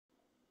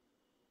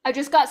I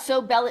just got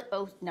so belly.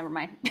 Oh, never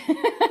mind.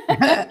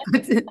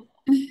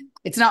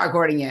 It's not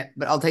recording yet,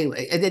 but I'll tell you.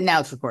 It did now.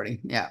 It's recording.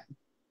 Yeah.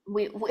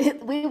 We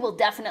will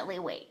definitely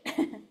wait.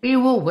 We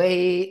will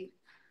wait.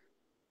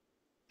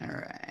 All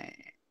right.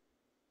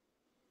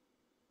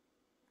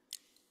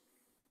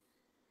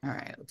 All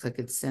right. Looks like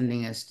it's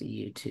sending us to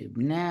YouTube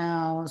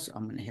now. So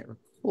I'm going to hit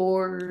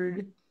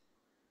record.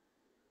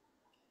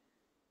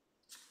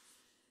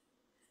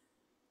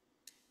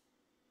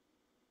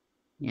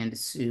 And as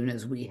soon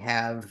as we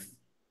have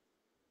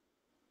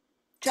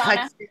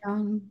Jonna.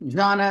 touchdown,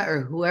 Jana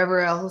or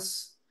whoever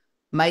else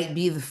might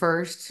be the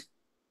first,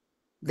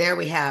 there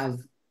we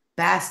have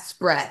Bast's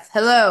breath.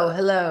 Hello,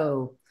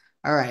 hello.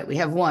 All right, we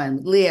have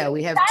one. Leah, we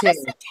Is have that two. a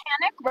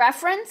satanic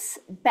reference?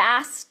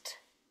 Bast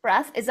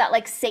breath? Is that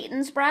like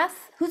Satan's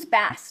breath? Who's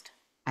Bast?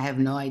 I have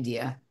no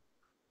idea.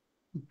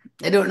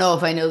 I don't know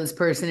if I know this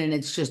person and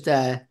it's just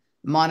a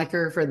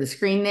moniker for the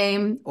screen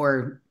name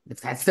or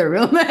if that's their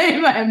real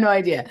name. I have no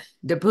idea.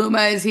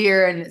 DePuma is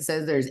here and it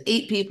says there's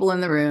 8 people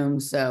in the room,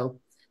 so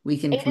we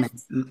can Eight is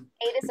commence.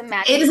 eight is a It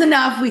magic is number.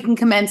 enough. We can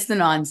commence the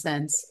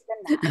nonsense.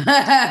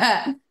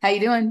 How you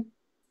doing?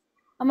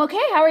 I'm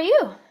okay. How are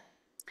you?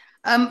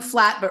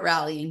 Flat but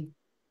rallying.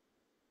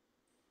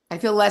 I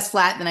feel less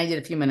flat than I did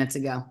a few minutes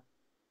ago.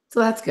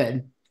 So that's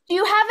good. Do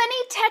you have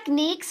any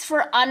techniques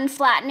for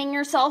unflattening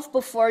yourself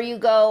before you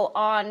go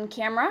on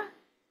camera?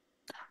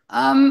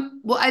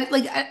 Well,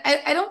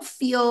 I don't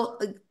feel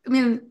like, I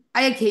mean,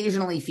 I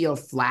occasionally feel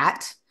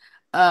flat.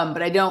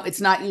 But I don't, it's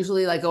not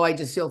usually like, oh, I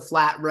just feel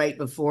flat right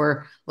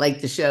before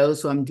like the show.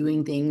 So I'm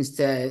doing things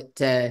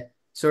to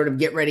sort of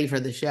get ready for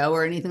the show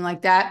or anything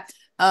like that.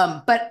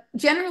 But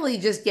generally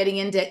just getting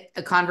into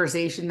a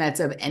conversation that's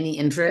of any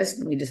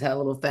interest. We just had a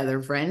little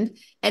feather friend,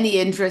 any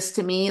interest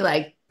to me,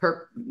 like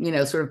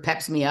sort of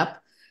peps me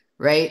up.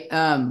 Right.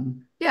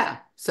 Yeah.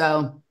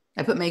 So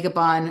I put makeup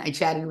on. I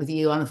chatted with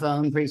you on the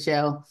phone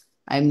pre-show.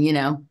 I'm,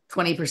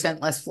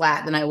 20% less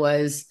flat than I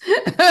was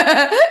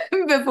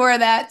before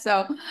that.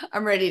 So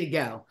I'm ready to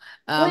go.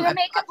 Well, your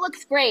makeup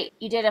looks great.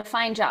 You did a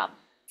fine job.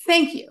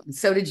 Thank you.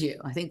 So did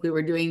you. There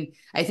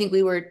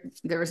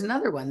was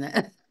another one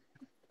that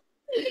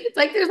it's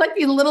like there's like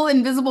these little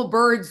invisible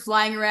birds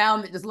flying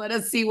around that just let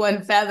us see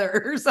one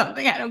feather or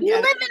something. I don't You get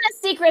it. live in a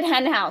secret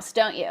hen house,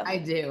 don't you? I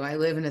do. I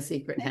live in a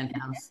secret hen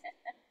house.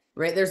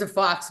 Right, there's a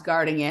fox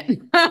guarding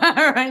it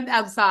right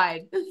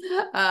outside.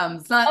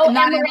 It's not Oh,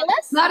 not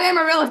Amaryllis? not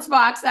Amarillo's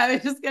fox. I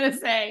was just gonna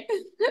say,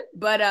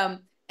 but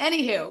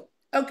anywho,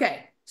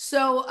 okay.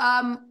 So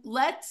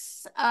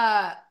let's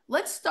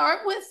start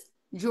with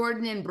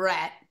Jordan and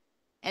Brett,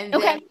 and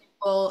then Okay.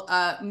 we'll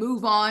have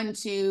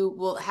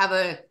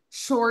a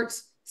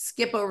short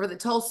skip over the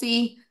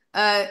Tulsi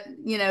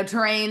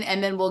terrain,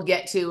 and then we'll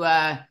get to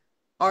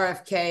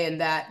RFK and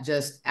that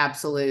just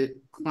absolute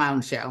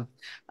clown show.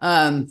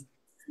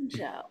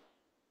 Joe.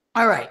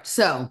 All right.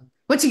 So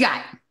what you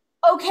got?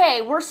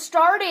 Okay, we're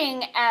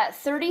starting at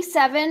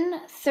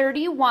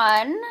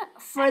 37:31.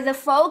 For the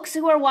folks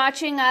who are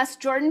watching us,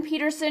 Jordan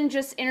Peterson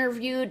just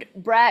interviewed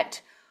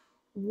Brett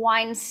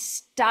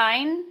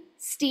Weinstein.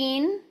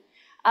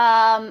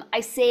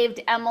 I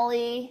saved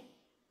Emily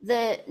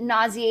the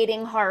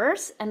nauseating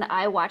horrors, and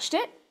I watched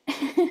it.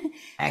 And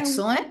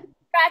Excellent.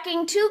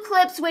 tracking 2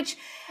 clips, which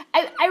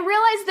I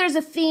realize there's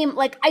a theme.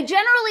 Like, I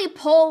generally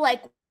pull,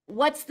 like,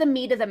 what's the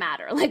meat of the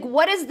matter? Like,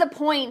 what is the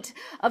point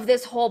of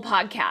this whole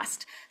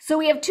podcast? So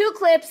we have 2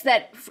 clips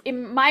that,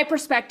 in my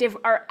perspective,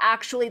 are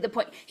actually the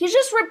point. He's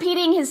just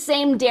repeating his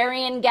same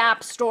Darien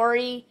Gap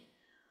story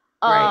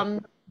Right.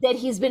 that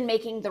he's been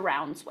making the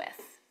rounds with.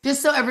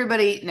 Just so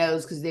everybody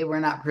knows, because they were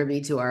not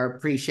privy to our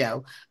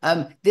pre-show,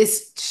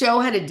 this show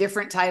had a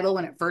different title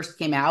when it first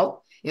came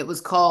out. It was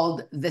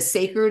called The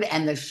Sacred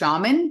and the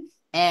Shaman.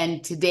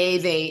 And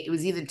it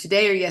was either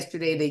today or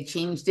yesterday, they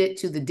changed it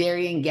to the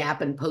Darien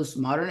Gap and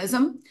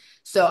Postmodernism.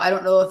 So I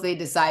don't know if they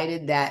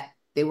decided that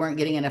they weren't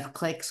getting enough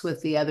clicks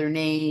with the other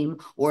name,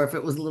 or if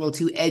it was a little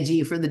too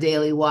edgy for the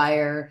Daily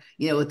Wire,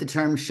 with the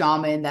term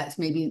shaman.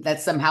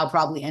 That's somehow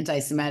probably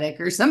anti-Semitic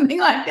or something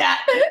like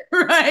that.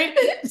 Right.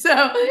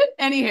 So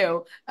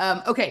anywho,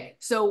 okay.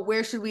 So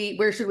where should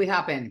we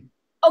hop in?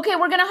 Okay,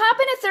 we're gonna hop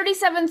in at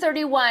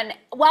 37:31.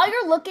 While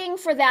you're looking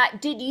for that,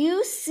 did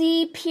you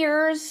see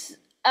Pierre's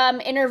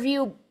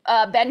interview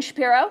Ben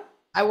Shapiro?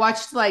 I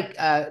watched like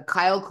a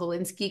Kyle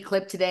Kulinski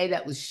clip today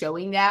that was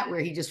showing that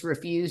where he just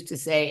refused to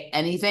say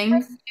anything.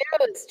 Yeah.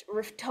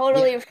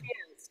 Totally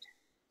refused.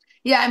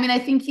 Yeah, I mean, I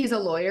think he's a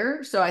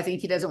lawyer, so I think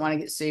he doesn't want to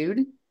get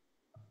sued,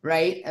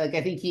 right? Like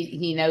I think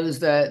he knows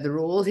the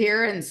rules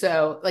here, and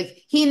so like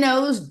he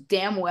knows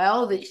damn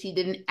well that she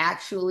didn't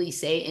actually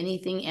say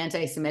anything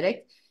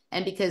anti-Semitic,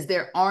 and because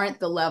there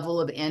aren't the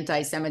level of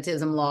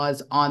anti-Semitism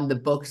laws on the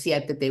books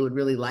yet that they would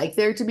really like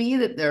there to be,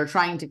 that they're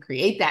trying to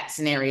create that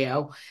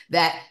scenario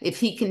that if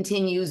he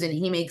continues and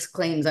he makes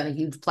claims on a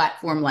huge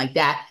platform like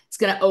that, it's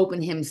going to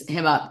open him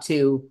up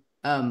to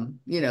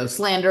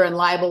slander and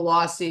libel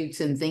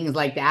lawsuits and things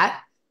like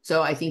that.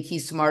 So I think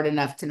he's smart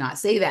enough to not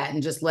say that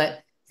and just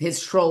let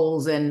his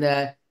trolls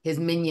and his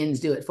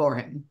minions do it for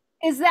him.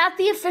 Is that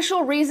the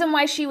official reason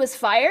why she was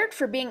fired,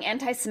 for being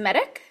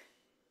anti-Semitic?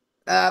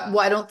 Well,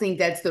 I don't think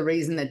that's the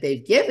reason that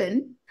they've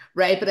given,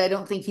 right? But I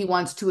don't think he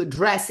wants to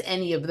address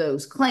any of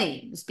those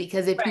claims,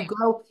 because if you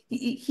go,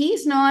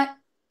 he's not,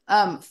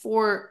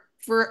 for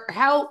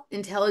how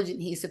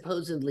intelligent he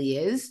supposedly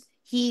is,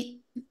 he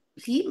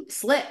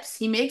slips,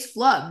 he makes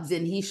flubs,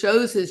 and he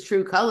shows his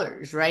true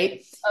colors,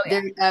 right? Oh,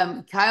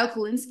 yeah. Kyle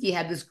Kulinski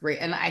had this great,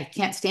 and I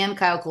can't stand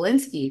Kyle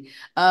Kulinski,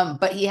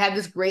 but he had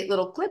this great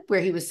little clip where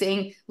he was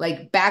saying,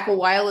 like, back a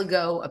while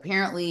ago,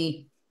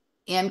 apparently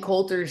Ann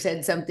Coulter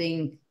said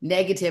something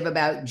negative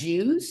about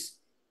Jews.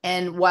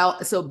 And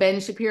so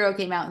Ben Shapiro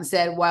came out and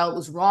said, while it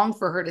was wrong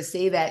for her to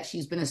say that,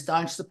 she's been a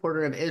staunch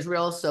supporter of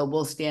Israel, so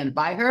we'll stand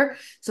by her.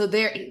 So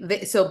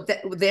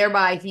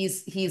thereby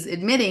he's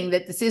admitting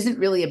that this isn't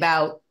really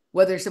about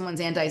whether someone's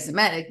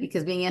anti-Semitic,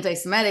 because being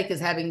anti-Semitic is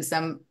having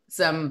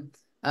something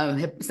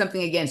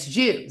against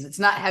Jews. It's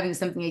not having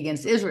something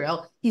against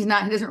Israel. He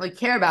doesn't really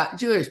care about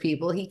Jewish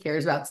people. He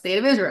cares about the state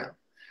of Israel,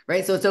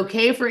 right? So it's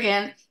okay for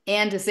Ann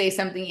to say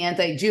something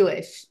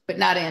anti-Jewish, but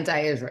not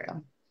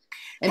anti-Israel.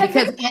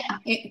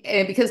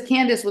 And because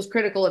Candace was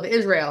critical of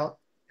Israel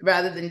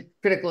rather than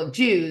critical of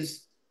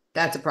Jews,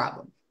 that's a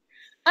problem.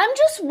 I'm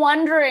just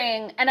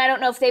wondering, and I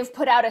don't know if they've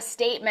put out a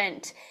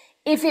statement,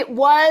 if it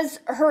was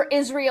her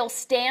Israel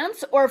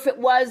stance or if it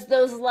was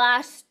those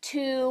last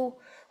two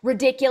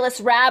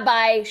ridiculous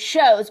rabbi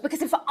shows.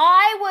 Because if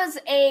I was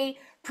a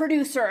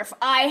producer, if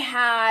I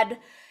had,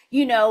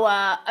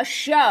 a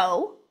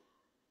show,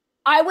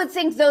 I would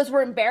think those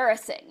were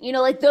embarrassing.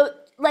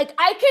 Like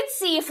I could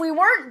see, if we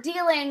weren't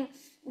dealing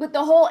with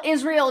the whole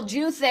Israel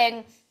Jew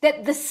thing,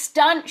 that the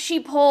stunt she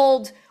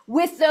pulled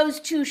with those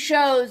two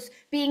shows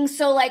being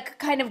so like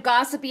kind of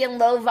gossipy and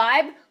low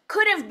vibe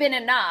could have been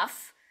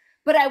enough.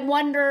 But I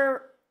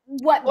wonder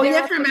what. Well, you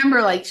have to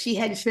remember, like, she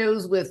had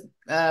shows with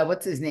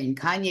what's his name,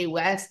 Kanye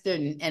West,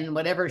 and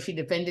whatever. She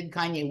defended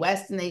Kanye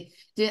West, and they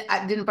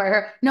didn't fire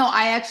her. No,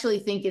 I actually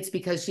think it's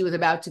because she was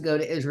about to go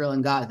to Israel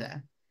and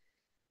Gaza,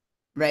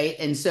 right?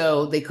 And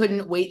so they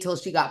couldn't wait till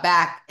she got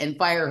back and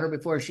fire her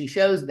before she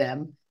shows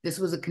them. This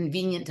was a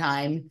convenient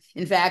time.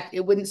 In fact,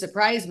 it wouldn't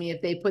surprise me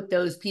if they put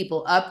those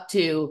people up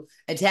to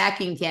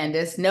attacking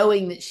Candace,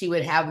 knowing that she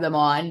would have them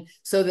on,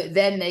 so that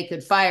then they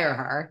could fire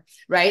her,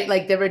 right?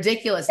 Like, the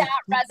ridiculous. That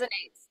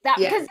resonates.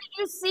 Because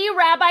you see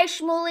Rabbi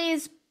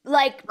Shmuley's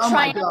like, oh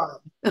my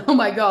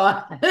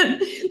God.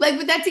 Like,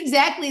 but that's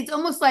exactly, it's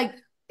almost like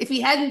if he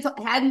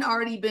hadn't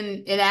already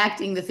been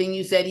enacting the thing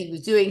you said he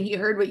was doing, he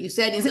heard what you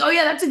said, and he's like, oh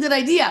yeah, that's a good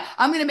idea.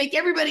 I'm going to make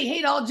everybody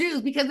hate all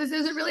Jews because this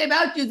isn't really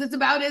about Jews. It's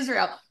about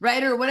Israel,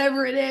 right? Or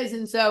whatever it is.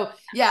 And so,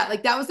 yeah,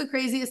 like, that was the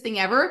craziest thing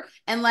ever.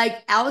 And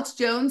like, Alex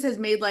Jones has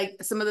made like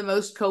some of the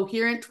most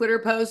coherent Twitter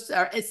posts,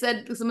 or it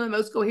said some of the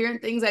most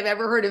coherent things I've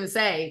ever heard him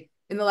say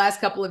in the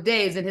last couple of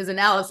days in his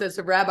analysis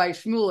of Rabbi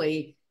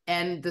Shmuley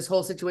and this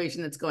whole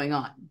situation that's going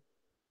on.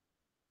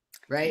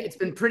 Right? It's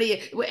been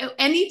pretty,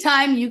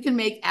 anytime you can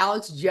make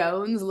Alex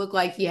Jones look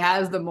like he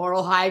has the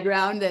moral high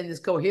ground and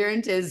as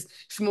coherent as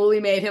Shmuley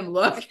made him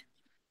look,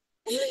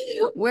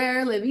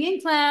 we're living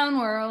in clown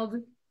world.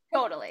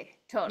 Totally.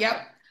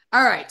 Yep.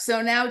 All right.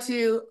 So now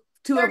to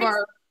two of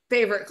our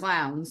favorite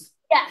clowns.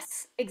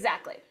 Yes,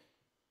 exactly.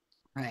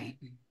 Right.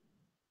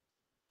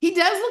 He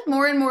does look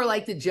more and more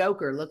like the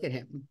Joker. Look at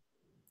him.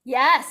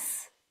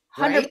 Yes.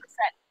 100%. Right?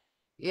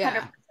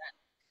 Yeah. 100%.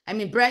 I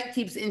mean, Brett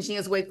keeps inching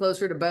his way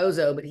closer to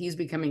Bozo, but he's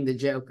becoming the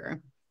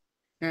Joker.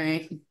 All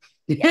right.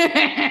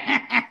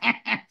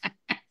 I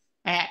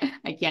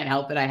can't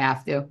help it. I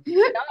have to.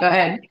 Go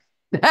ahead.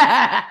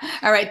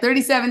 All right.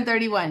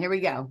 37-31. Here we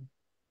go.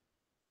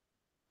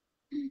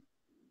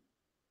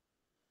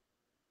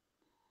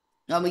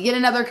 Oh, we get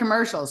another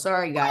commercial.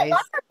 Sorry, guys. I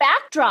love her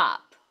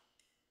backdrop.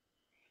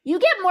 You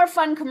get more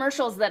fun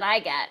commercials than I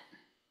get.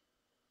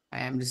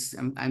 I'm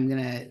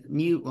gonna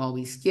mute while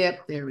we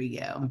skip. There we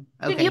go.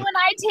 Okay. Should you and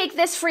I take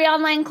this free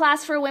online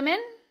class for women?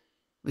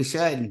 We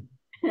should.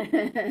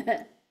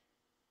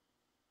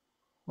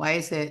 Why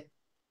is it?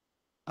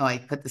 Oh, I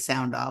put the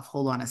sound off.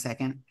 Hold on a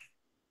second.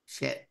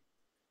 Shit.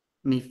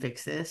 Let me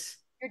fix this.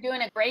 You're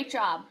doing a great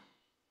job.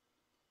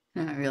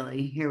 Not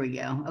really. Here we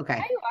go. Okay.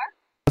 There you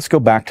are. Let's go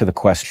back to the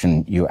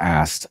question you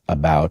asked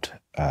about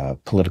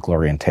political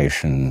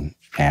orientation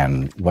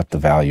and what the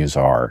values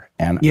are.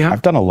 And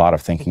I've done a lot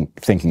of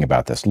thinking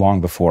about this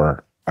long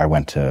before I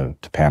went to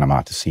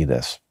Panama to see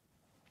this.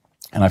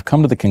 And I've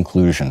come to the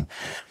conclusion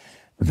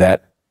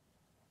that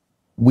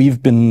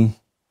we've been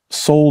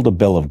sold a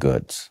bill of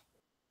goods.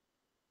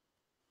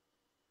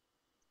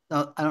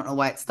 I don't know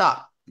why it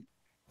stopped.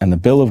 And the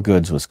bill of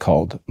goods was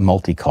called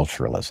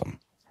multiculturalism.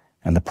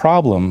 And the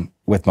problem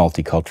with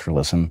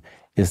multiculturalism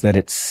is that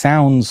it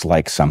sounds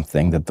like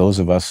something that those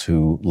of us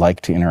who like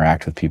to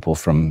interact with people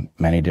from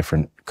many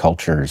different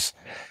cultures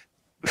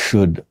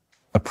should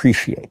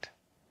appreciate.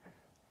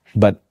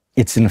 But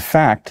it's in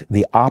fact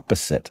the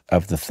opposite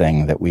of the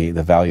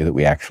value that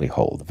we actually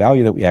hold. The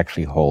value that we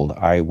actually hold,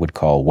 I would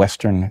call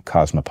Western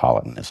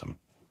cosmopolitanism.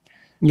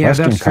 Yeah,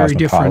 Western that's very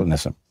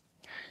cosmopolitanism. different.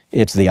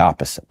 It's the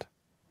opposite.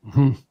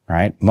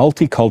 right?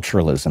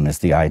 Multiculturalism is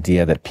the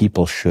idea that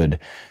people should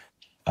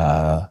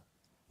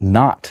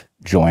not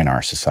join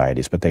our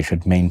societies, but they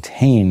should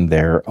maintain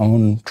their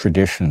own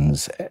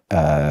traditions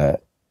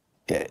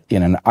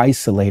in an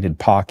isolated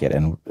pocket,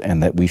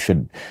 and that we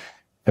should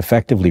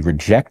effectively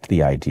reject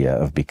the idea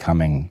of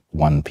becoming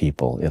one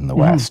people in the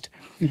West.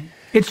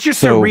 It's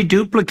just a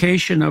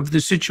reduplication of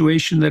the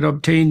situation that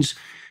obtains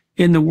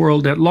in the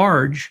world at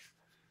large,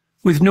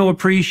 with no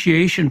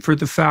appreciation for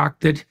the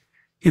fact that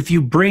if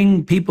you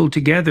bring people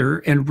together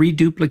and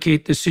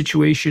reduplicate the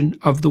situation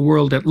of the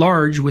world at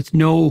large with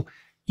no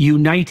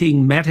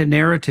uniting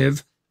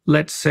meta-narrative,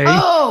 let's say,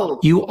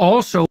 you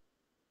also...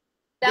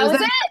 That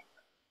was it.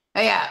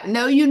 Yeah,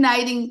 no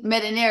uniting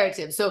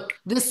meta-narrative. So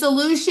the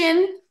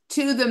solution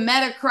to the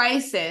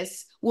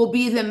meta-crisis will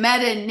be the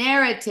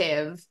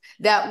meta-narrative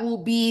that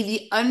will be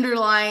the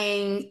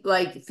underlying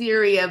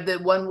theory of the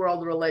one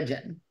world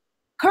religion.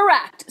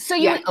 Correct. So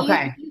you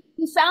okay.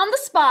 You found the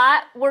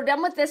spot. We're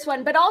done with this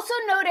one. But also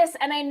notice,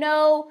 and I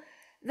know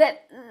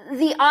that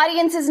the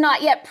audience is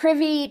not yet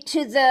privy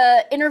to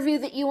the interview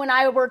that you and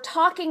I were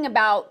talking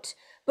about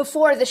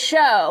before the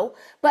show,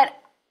 but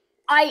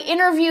I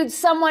interviewed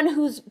someone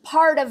who's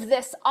part of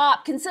this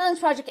Consilience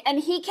Project, and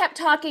he kept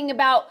talking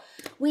about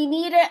we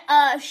need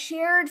a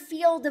shared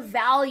field of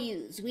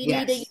values. We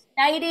need a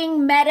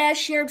uniting meta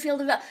shared field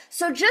of values.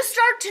 So just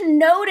start to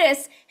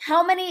notice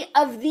how many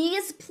of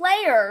these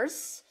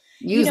players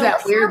use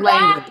that weird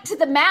language to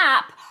the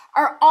map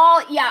are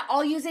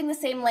all using the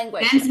same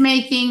language. Sense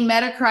making,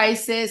 meta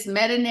crisis,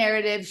 meta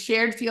narrative,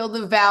 shared field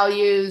of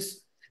values.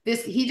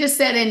 He just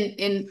said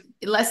in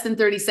less than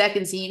 30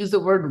 seconds, he used the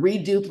word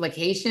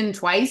reduplication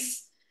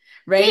twice,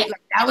 right?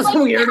 That was a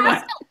weird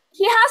one.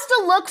 He has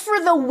to look for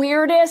the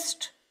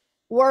weirdest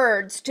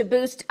words to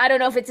boost. I don't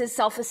know if it's his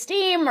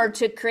self-esteem or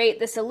to create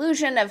this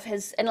illusion of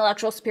his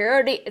intellectual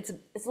superiority. It's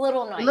a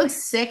little annoying. He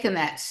looks sick in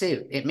that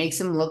suit. It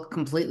makes him look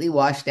completely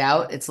washed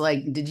out. It's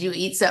like, did you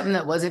eat something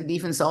that wasn't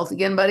beef and salt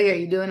again, buddy? Are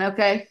you doing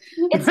okay?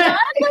 It's not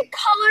a good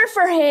color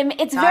for him.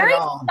 It's not very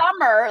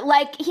summer.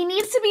 He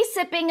needs to be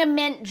sipping a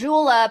mint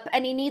julep,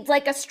 and he needs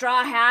a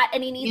straw hat,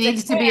 and he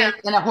needs to be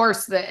in a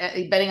horse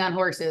betting on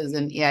horses,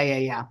 and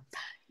yeah.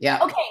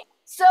 Okay,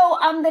 so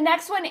the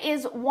next one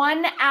is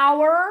 1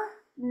 hour.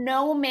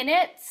 No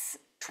minutes,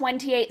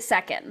 28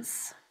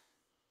 seconds.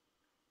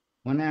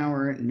 1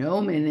 hour, no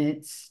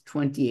minutes,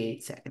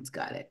 28 seconds.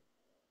 Got it.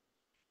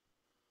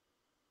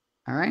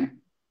 All right.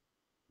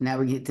 Now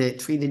we get to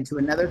treat into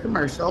another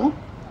commercial.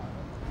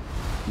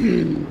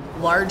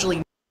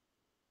 Largely.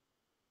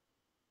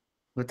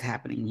 What's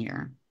happening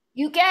here?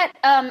 You get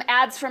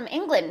ads from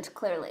England,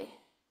 clearly.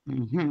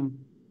 Mm-hmm.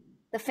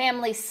 The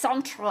family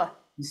Centre.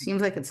 It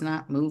seems like it's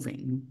not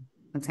moving.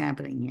 What's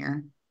happening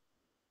here?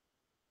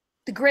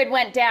 The grid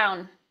went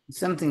down.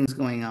 Something's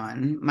going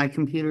on. My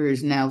computer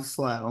is now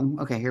slow.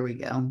 Okay, here we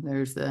go.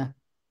 There's the...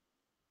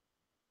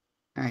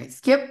 All right,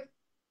 skip.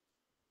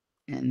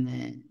 And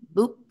then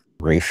boop.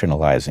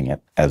 Rationalizing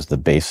it as the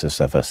basis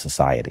of a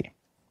society.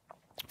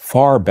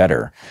 Far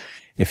better,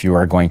 if you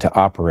are going to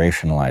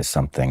operationalize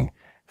something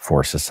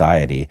for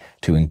society,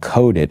 to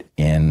encode it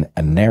in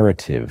a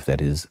narrative that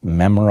is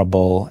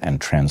memorable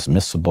and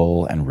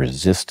transmissible and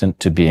resistant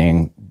to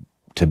being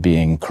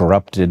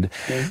corrupted.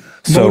 Okay.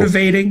 So,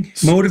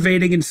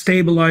 motivating and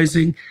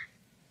stabilizing,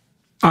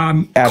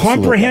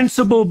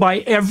 comprehensible by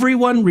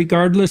everyone,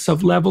 regardless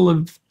of level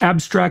of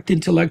abstract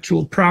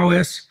intellectual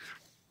prowess.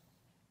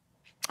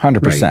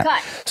 100%.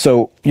 Right.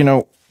 So,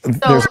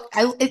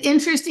 it's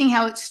interesting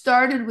how it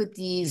started with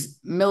these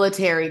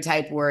military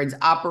type words,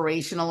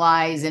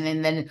 operationalize,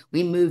 and then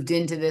we moved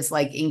into this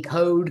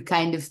encode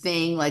kind of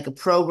thing, like a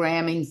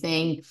programming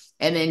thing.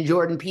 And then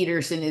Jordan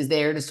Peterson is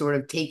there to sort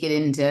of take it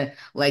into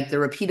the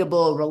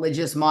repeatable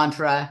religious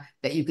mantra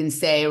that you can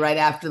say right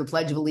after the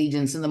Pledge of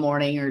Allegiance in the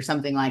morning or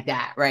something like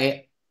that,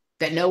 right?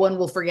 That no one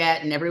will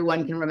forget and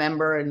everyone can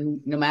remember, and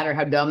no matter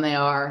how dumb they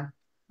are.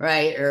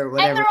 Right, or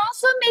whatever. And they're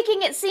also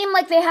making it seem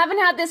like they haven't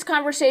had this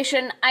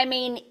conversation,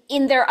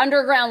 in their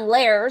underground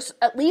layers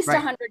at least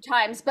 100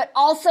 times, but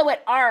also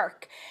at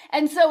ARC.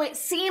 And so it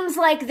seems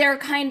like they're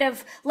kind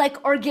of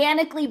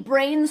organically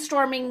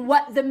brainstorming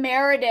what the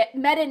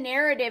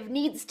meta-narrative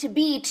needs to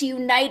be to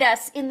unite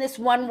us in this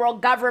one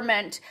world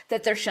government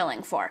that they're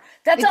shilling for.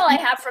 That's all I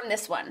have from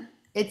this one.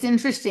 It's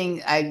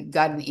interesting. I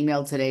got an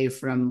email today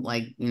from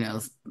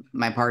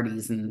my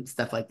parties and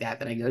stuff like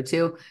that I go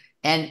to.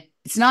 And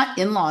it's not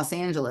in Los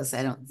Angeles,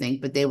 I don't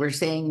think, but they were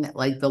saying that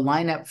the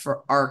lineup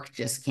for ARC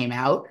just came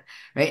out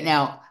right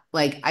now.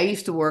 I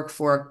used to work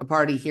for a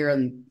party here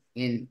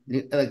in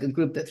a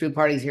group that threw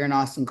parties here in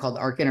Austin called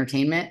ARC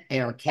Entertainment,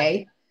 ARK,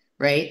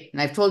 right?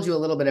 And I've told you a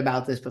little bit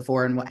about this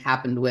before and what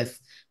happened with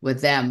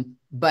them.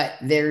 But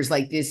there's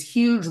this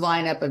huge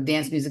lineup of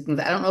dance music.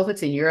 I don't know if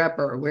it's in Europe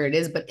or where it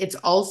is, but it's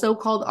also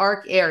called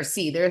ARC. Their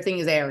thing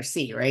is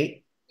ARC,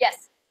 right?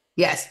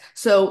 Yes.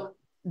 So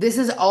this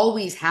is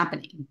always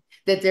happening.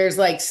 That there's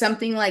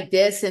something like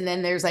this, and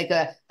then there's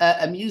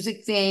a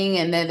music thing,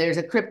 and then there's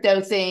a crypto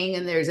thing,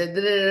 and there's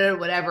a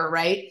whatever,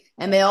 right?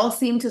 And they all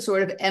seem to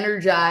sort of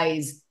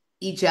energize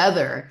each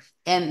other.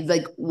 And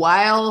like,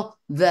 while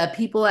the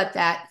people at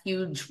that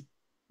huge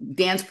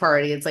dance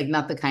party, it's like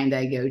not the kind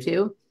I go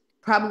to,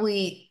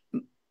 probably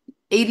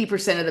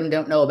 80% of them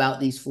don't know about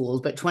these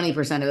fools, but 20%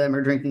 of them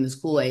are drinking this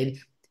Kool-Aid.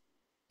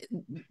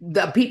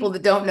 The people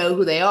that don't know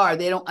who they are,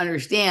 they don't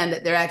understand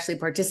that they're actually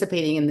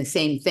participating in the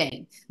same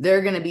thing.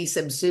 They're going to be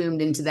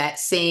subsumed into that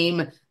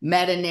same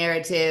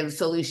meta-narrative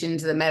solution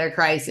to the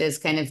meta-crisis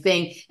kind of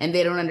thing, and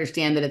they don't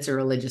understand that it's a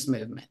religious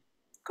movement.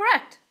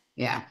 Correct.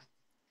 Yeah.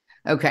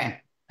 Okay.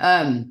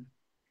 So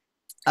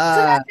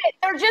that's it.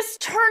 They're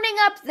just turning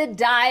up the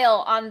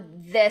dial on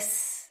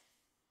this.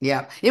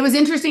 Yeah. It was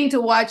interesting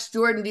to watch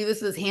Jordan do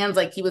this with his hands,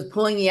 like he was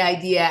pulling the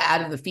idea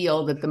out of the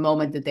field at the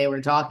moment that they were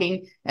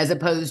talking, as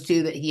opposed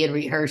to that he had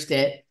rehearsed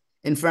it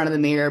in front of the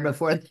mirror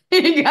before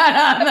he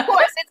got on. Of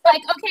course, it's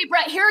like, okay,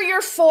 Brett, here are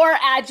your 4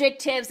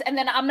 adjectives, and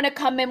then I'm going to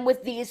come in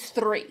with these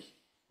 3.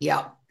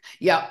 Yeah.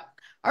 Yeah.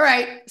 All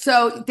right.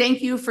 So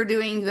thank you for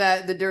doing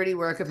the dirty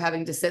work of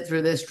having to sit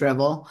through this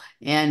drivel.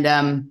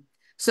 And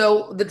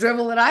so the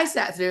drivel that I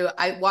sat through,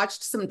 I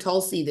watched some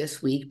Tulsi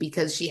this week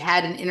because she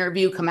had an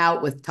interview come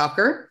out with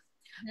Tucker.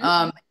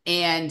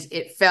 And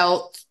it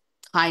felt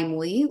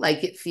timely.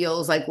 Like, it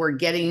feels like we're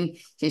getting,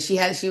 she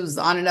was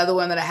on another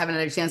one that I haven't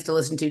had a chance to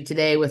listen to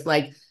today with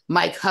like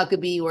Mike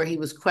Huckabee, where he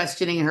was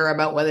questioning her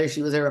about whether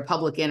she was a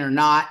Republican or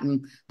not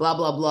and blah,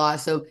 blah, blah.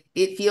 So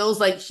it feels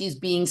like she's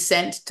being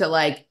sent to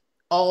like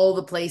all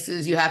the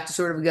places you have to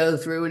sort of go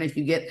through. And if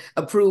you get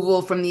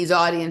approval from these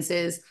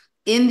audiences.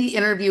 In the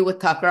interview with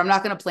Tucker, I'm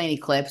not going to play any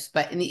clips,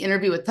 but in the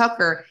interview with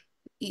Tucker,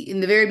 in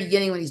the very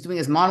beginning, when he's doing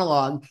his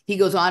monologue, he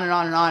goes on and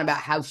on and on about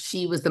how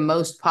she was the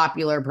most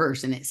popular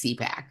person at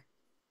CPAC,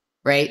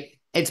 right?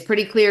 It's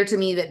pretty clear to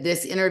me that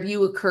this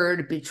interview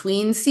occurred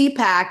between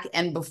CPAC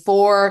and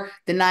before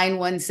the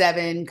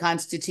 9/17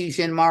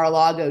 Constitution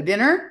Mar-a-Lago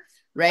dinner,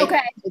 right? Okay.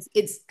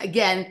 It's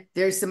again,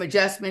 there's some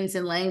adjustments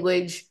in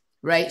language,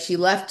 right? She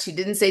left, she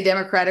didn't say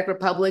Democratic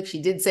Republic.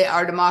 She did say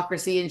our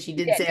democracy, and she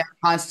did say our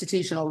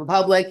constitutional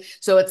republic.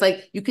 So it's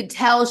like, you could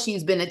tell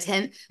she's been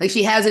like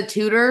she has a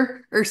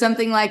tutor or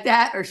something like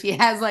that, or she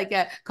has like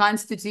a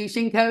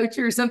constitution coach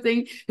or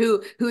something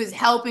who is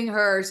helping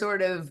her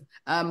sort of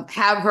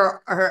have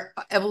her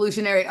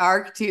evolutionary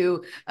arc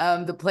to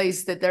the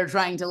place that they're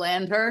trying to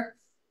land her.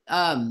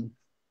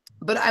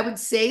 But I would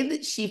say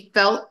that she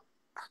felt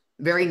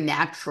very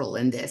natural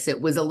in this.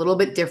 It was a little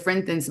bit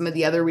different than some of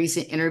the other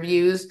recent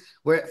interviews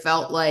where it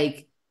felt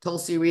like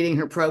Tulsi reading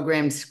her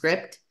programmed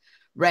script,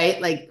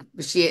 right? Like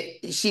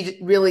she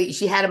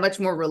had a much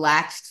more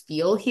relaxed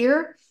feel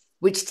here,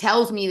 which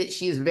tells me that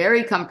she's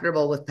very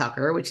comfortable with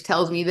Tucker, which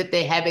tells me that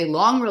they have a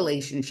long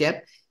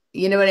relationship.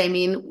 You know what I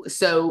mean?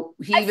 So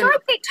I feel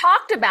like they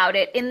talked about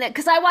it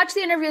because I watched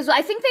the interviews.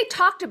 I think they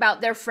talked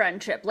about their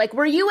friendship. Like,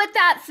 were you at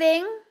that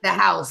thing? The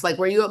house, like,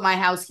 were you at my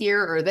house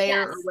here or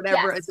there or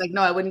whatever? Yes. It's like,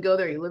 no, I wouldn't go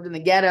there. You lived in the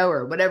ghetto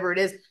or whatever it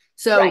is.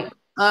 So,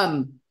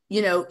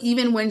 you know,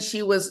 even when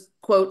she was,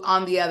 quote,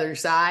 on the other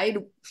side,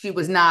 she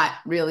was not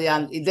really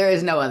there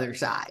is no other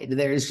side.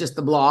 There's just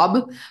the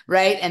blob,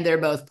 right? And they're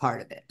both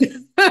part of it.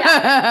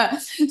 Yeah.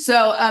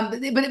 So,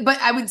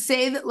 but I would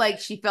say that like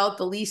she felt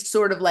the least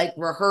sort of like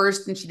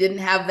rehearsed, and she didn't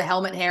have the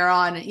helmet hair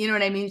on. You know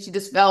what I mean? She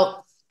just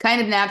felt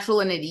kind of natural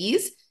and at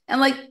ease.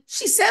 And like,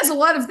 she says a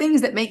lot of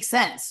things that make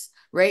sense,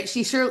 right?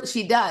 She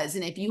does.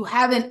 And if you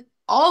haven't,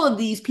 all of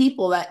these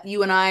people that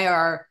you and I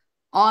are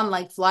on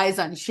like flies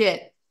on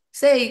shit,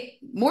 say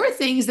more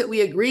things that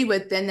we agree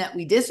with than that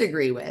we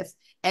disagree with.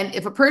 And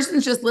if a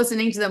person's just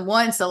listening to them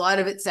once, a lot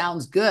of it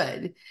sounds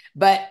good.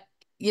 But,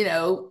 you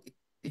know,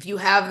 if you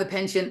have the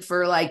penchant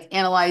for like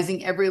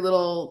analyzing every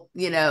little,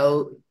 you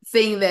know,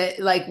 thing that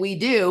like we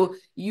do,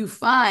 you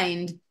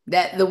find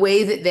that the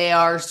way that they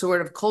are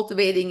sort of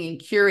cultivating and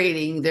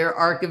curating their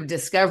arc of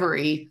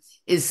discovery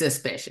is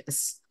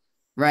suspicious,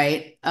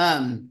 right?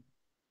 And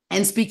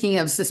speaking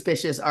of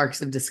suspicious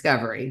arcs of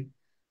discovery,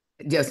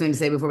 do you have something to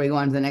say before we go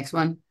on to the next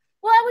one?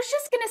 Well, I was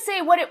just going to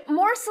say what it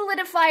more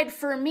solidified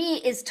for me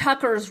is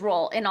Tucker's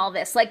role in all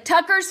this. Like,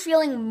 Tucker's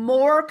feeling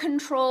more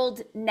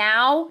controlled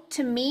now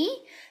to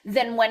me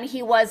than when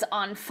he was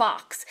on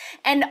Fox.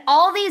 And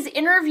all these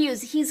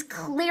interviews, he's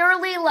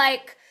clearly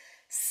like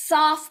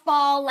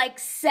softball, like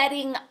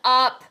setting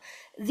up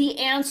the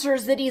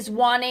answers that he's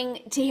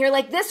wanting to hear.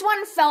 Like, this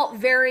one felt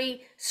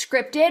very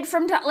scripted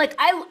from like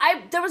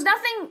there was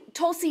nothing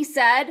Tulsi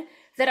said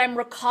that I'm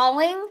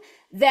recalling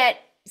that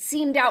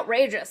seemed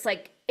outrageous.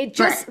 Like, it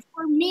just,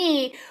 for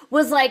me,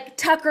 was like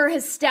Tucker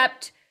has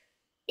stepped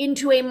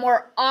into a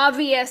more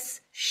obvious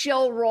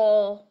shill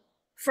role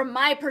from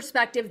my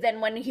perspective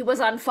than when he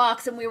was on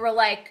Fox and we were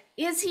like,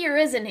 is he or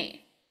isn't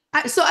he?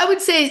 So I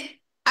would say,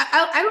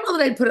 I don't know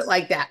that I'd put it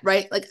like that,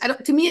 right? Like,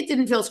 to me, it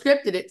didn't feel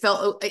scripted. It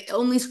felt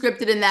only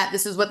scripted in that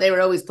this is what they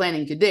were always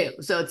planning to do.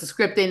 So it's a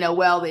script they know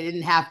well. They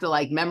didn't have to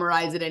like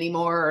memorize it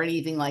anymore or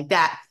anything like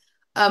that.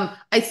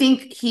 I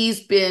think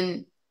he's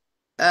been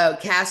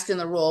cast in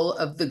the role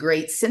of the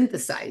great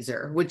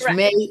synthesizer, which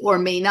may or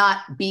may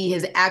not be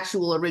his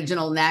actual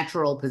original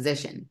natural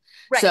position.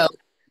 Right. So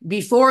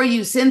before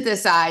you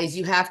synthesize,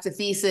 you have to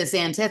thesis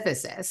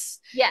antithesis.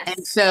 Yes.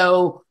 And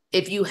so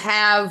if you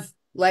have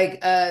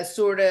like a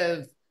sort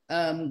of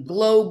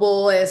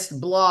globalist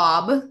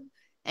blob,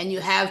 and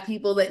you have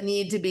people that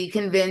need to be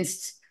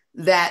convinced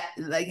that,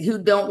 like, who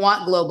don't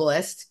want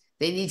globalist,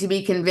 they need to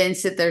be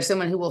convinced that there's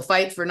someone who will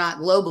fight for not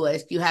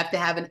globalist. You have to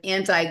have an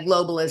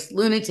anti-globalist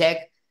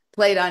lunatic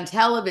played on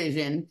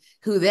television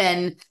who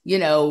then, you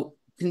know,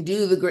 can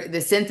do the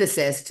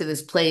synthesis to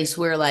this place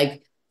where,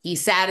 like, he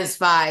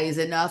satisfies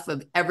enough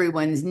of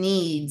everyone's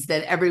needs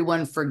that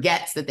everyone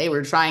forgets that they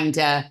were trying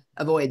to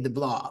avoid the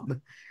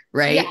blob,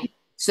 right? Yeah.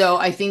 So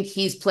I think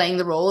he's playing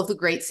the role of the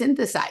great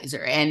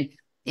synthesizer. And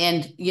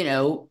you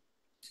know,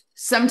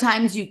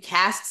 sometimes you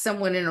cast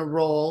someone in a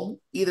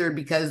role either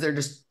because they're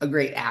just a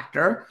great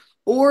actor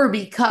or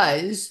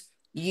because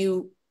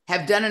you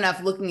have done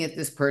enough looking at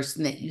this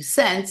person that you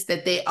sense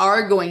that they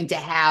are going to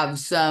have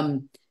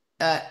some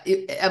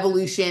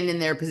evolution in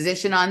their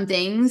position on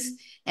things.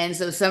 And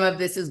so some of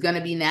this is going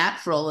to be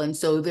natural. And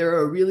so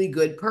they're a really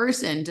good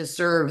person to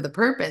serve the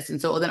purpose.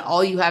 And so then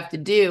all you have to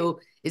do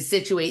is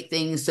situate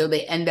things so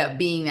they end up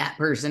being that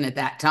person at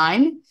that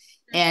time.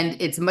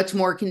 And it's much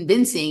more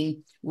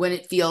convincing when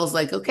it feels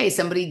like, okay,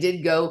 somebody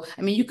did go.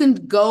 I mean, you can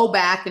go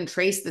back and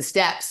trace the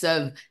steps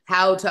of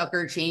how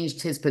Tucker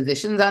changed his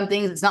positions on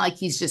things. It's not like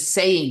he's just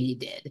saying he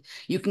did.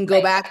 You can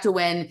go back to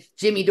when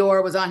Jimmy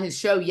Dore was on his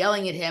show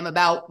yelling at him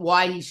about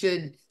why he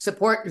should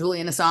support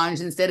Julian Assange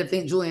instead of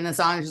think Julian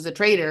Assange is a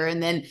traitor.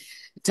 And then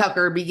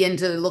Tucker began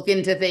to look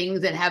into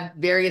things and have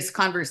various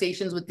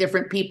conversations with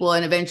different people.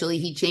 And eventually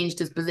he changed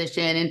his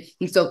position and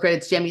he still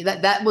credits Jimmy.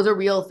 That was a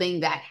real thing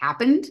that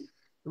happened.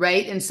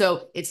 Right. And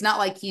so it's not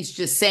like he's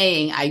just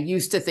saying, I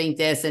used to think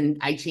this and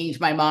I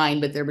changed my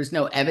mind, but there was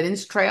no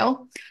evidence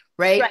trail.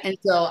 Right. And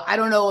so I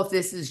don't know if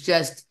this is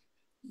just,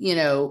 you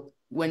know,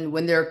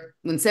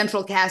 when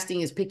central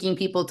casting is picking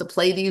people to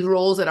play these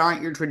roles that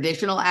aren't your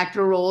traditional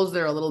actor roles,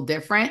 they're a little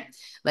different.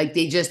 Like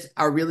they just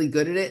are really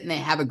good at it and they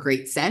have a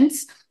great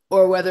sense,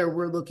 or whether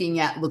we're looking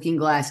at looking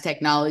glass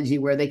technology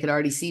where they could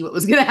already see what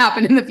was going to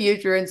happen in the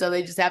future. And so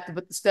they just have to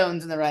put the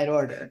stones in the right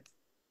order.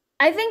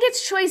 I think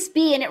it's choice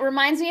B, and it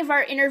reminds me of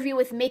our interview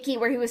with Mickey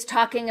where he was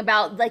talking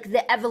about like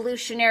the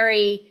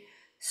evolutionary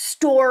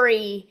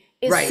story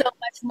is so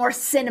much more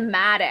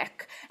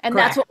cinematic, and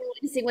that's what we're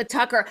witnessing with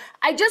Tucker.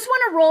 I just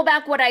want to roll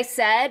back what I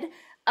said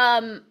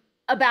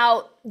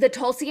about the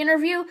Tulsi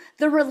interview.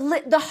 The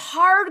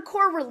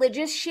hardcore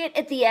religious shit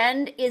at the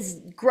end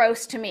is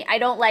gross to me. I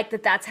don't like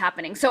that that's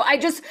happening. So I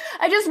just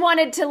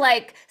wanted to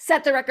like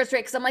set the record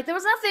straight because I'm like, there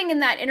was nothing in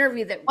that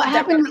interview that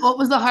happened. What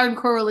was the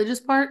hardcore religious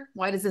part?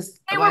 Why does this?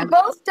 They were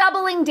both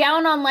doubling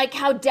down on like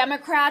how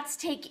Democrats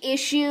take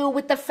issue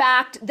with the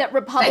fact that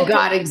Republicans that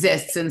God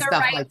exists and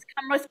stuff like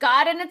come with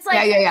God, and it's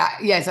like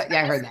yes, I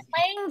heard that.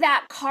 Playing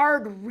that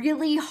card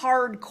really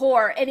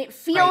hardcore, and it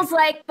feels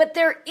like, but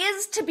there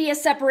is to be a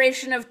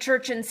separation of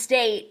church and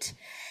state,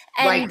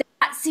 and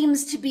that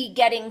seems to be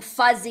getting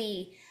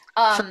fuzzy.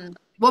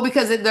 Well,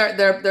 because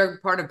they're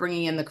part of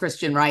bringing in the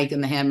Christian Reich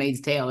and the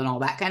Handmaid's Tale and all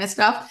that kind of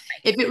stuff.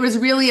 If it was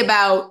really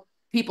about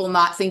people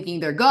not thinking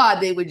they're God,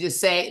 they would just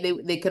say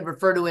they could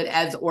refer to it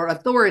as or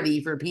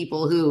authority for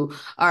people who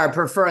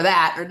prefer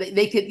that, or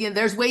they could. You know,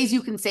 there's ways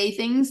you can say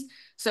things.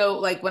 So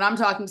like when I'm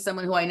talking to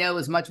someone who I know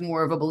is much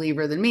more of a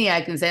believer than me,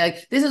 I can say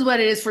like, this is what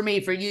it is for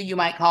me. For you, you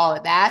might call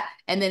it that,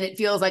 and then it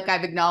feels like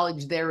I've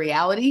acknowledged their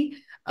reality.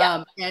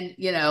 Yeah. And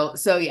you know,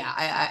 so yeah,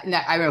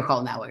 I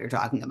recall now what you're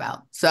talking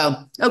about. So,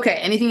 okay.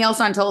 Anything else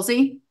on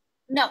Tulsi?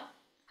 No.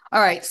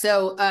 All right.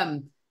 So,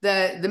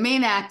 the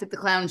main act at the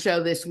clown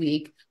show this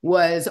week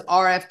was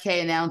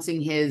RFK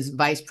announcing his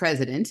vice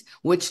president,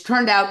 which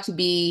turned out to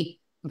be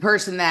the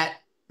person that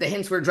the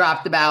hints were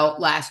dropped about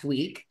last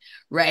week.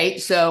 Right.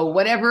 So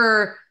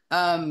whatever,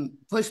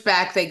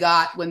 pushback they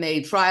got when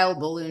they trial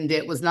ballooned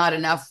it was not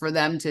enough for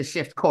them to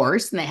shift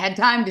course, and they had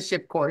time to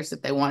shift course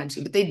if they wanted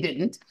to, but they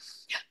didn't.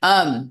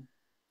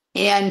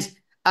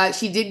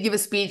 She did give a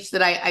speech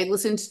that I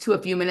listened to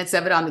a few minutes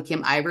of it on the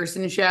Kim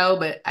Iverson show,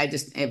 but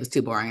it was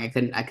too boring. I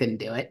couldn't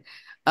do it.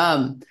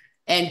 And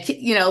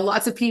you know,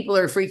 lots of people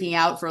are freaking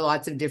out for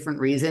lots of different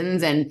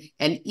reasons, and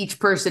each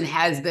person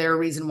has their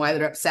reason why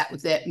they're upset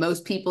with it.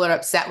 Most people are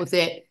upset with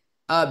it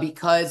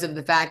because of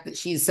the fact that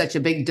she's such a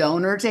big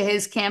donor to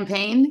his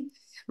campaign,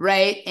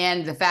 right?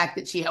 And the fact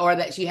that she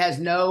has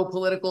no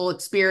political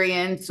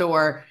experience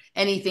or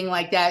anything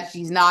like that.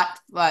 She's not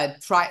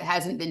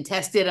hasn't been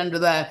tested under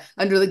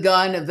the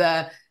gun of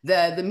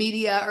the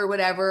media or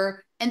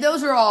whatever. And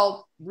those are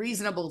all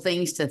reasonable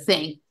things to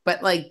think.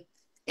 But like,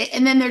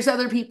 and then there's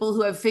other people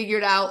who have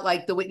figured out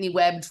like the Whitney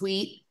Webb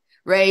tweet,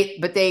 right?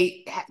 But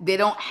they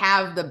don't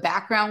have the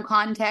background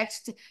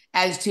context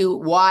as to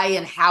why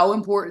and how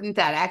important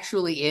that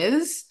actually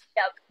is.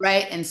 Yep.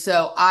 Right. And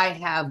so I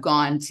have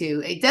gone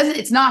to,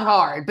 it's not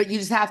hard, but you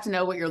just have to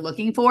know what you're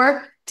looking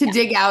for to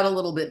dig out a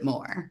little bit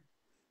more.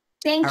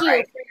 Thank you for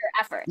your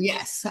effort.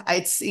 Yes,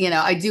 it's, you know,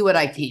 I do what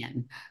I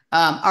can.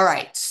 All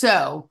right.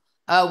 So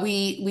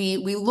we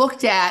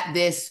looked at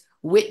this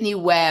Whitney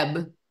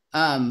Webb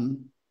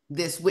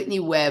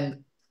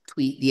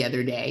tweet the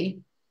other day,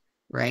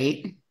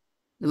 right?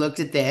 We looked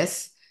at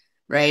this,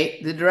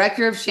 right? The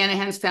director of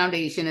Shanahan's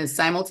Foundation is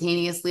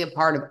simultaneously a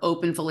part of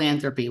Open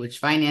Philanthropy, which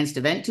financed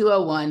Event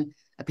 201,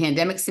 a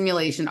pandemic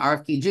simulation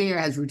RFK Jr.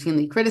 has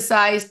routinely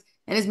criticized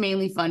and is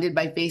mainly funded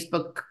by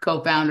Facebook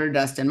co-founder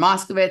Dustin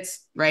Moskovitz,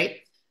 right?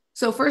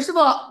 So first of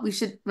all, we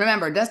should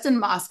remember Dustin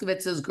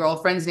Moskovitz's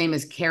girlfriend's name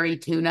is Carrie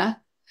Tuna.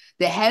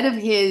 The head of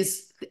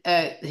his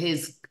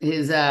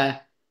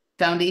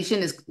foundation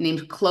is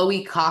named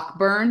Chloe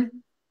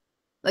Cockburn.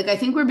 Like, I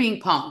think we're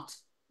being punked.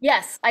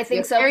 Yes, I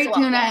think so. Carrie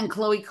Tuna and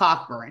Chloe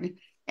Cockburn.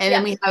 And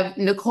then we have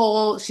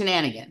Nicole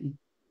Shenanigan.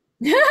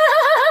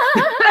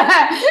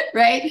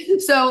 Right?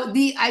 So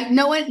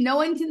no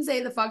one can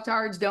say the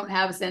fucktards don't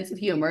have a sense of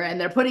humor, and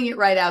they're putting it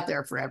right out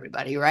there for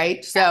everybody,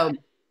 right? So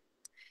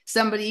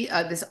somebody,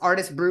 this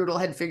artist Brutal,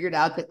 had figured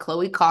out that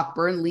Chloe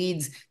Cockburn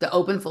leads the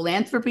Open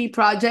Philanthropy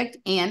Project.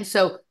 And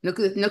so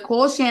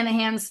Nicole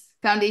Shanahan's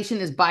foundation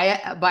is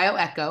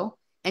BioEcho,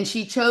 and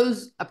she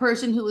chose a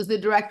person who was the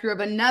director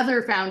of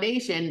another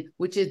foundation,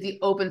 which is the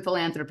Open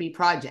Philanthropy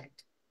Project.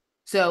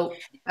 So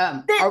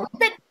that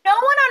no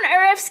one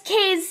on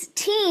RFK's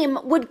team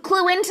would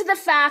clue into the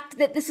fact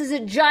that this is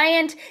a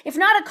giant, if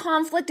not a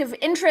conflict of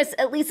interest,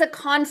 at least a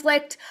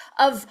conflict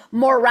of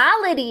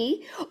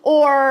morality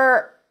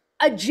or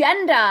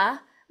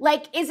agenda.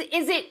 Like, is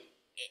it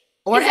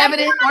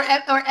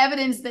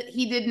evidence that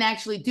he didn't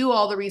actually do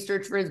all the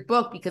research for his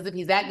book? Because if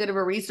he's that good of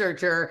a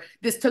researcher,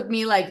 this took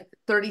me like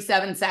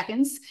 37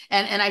 seconds,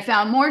 and I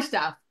found more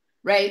stuff,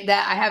 right,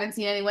 that I haven't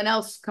seen anyone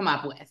else come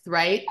up with,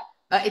 right?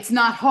 It's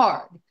not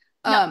hard.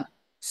 No.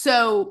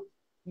 So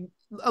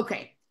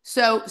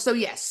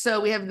yes.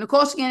 So we have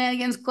Nicole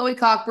Shenanigans, Chloe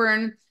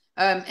Cockburn,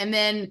 and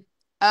then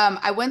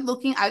I went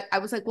looking. I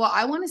was like, well,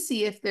 I want to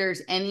see if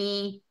there's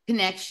any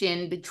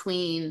connection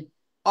between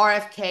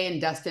RFK and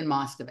Dustin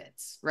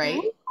Moskovitz, right?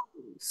 Ooh.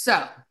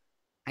 So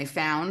I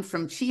found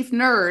from Chief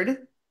Nerd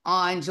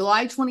on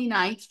July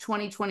 29th,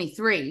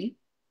 2023,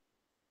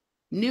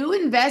 new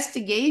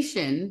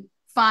investigation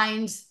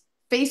finds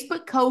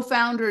Facebook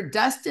co-founder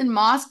Dustin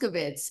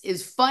Moskovitz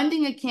is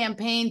funding a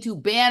campaign to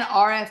ban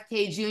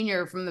RFK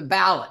Jr. from the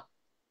ballot.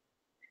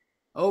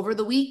 Over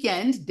the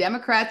weekend,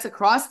 Democrats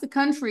across the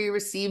country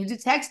received a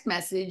text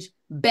message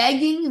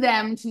begging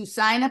them to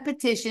sign a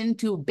petition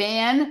to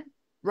ban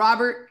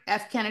Robert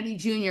F. Kennedy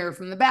Jr.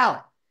 from the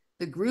ballot.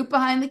 The group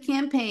behind the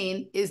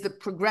campaign is the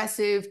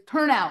Progressive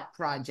Turnout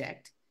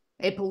Project,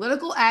 a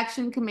political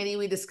action committee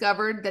we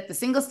discovered that the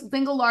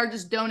single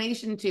largest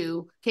donation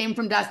to came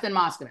from Dustin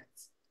Moskovitz.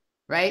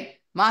 Right?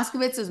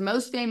 Moskovitz is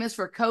most famous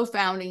for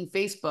co-founding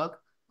Facebook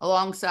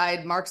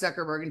alongside Mark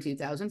Zuckerberg in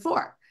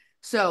 2004.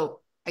 So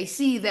I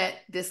see that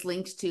this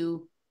links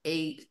to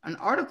an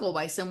article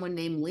by someone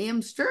named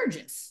Liam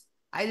Sturgis.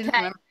 I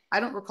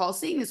don't recall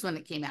seeing this when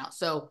it came out.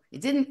 So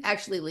it didn't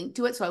actually link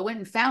to it. So I went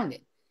and found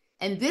it.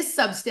 And this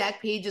Substack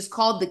page is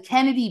called the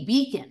Kennedy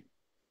Beacon.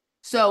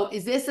 So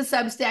is this a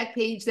Substack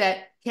page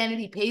that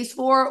Kennedy pays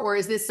for, or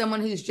is this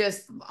someone who's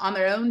just on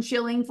their own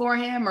shilling for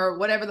him, or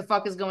whatever the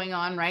fuck is going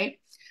on, right?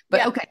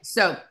 But okay,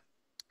 so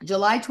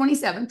July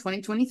 27,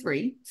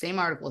 2023, same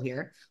article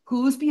here.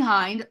 Who's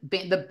behind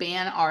the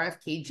ban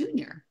RFK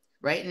Jr.,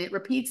 right? And it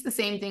repeats the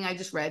same thing I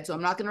just read, so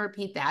I'm not going to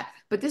repeat that.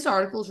 But this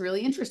article is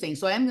really interesting,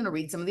 so I am going to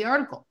read some of the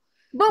article.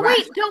 But right?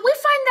 Wait, don't we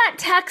find that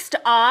text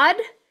odd?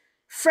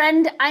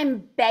 Friend,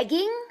 I'm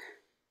begging?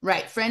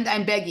 Right, friend,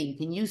 I'm begging.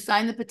 Can you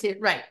sign the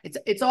petition? Right,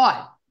 it's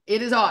odd.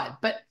 It is odd,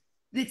 but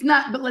it's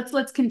not. But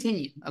let's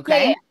continue,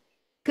 okay? Yeah.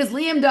 Because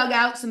Liam dug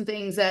out some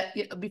things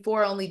that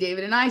before only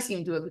David and I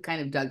seem to have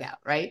kind of dug out,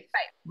 right?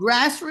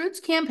 Grassroots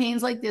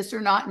campaigns like this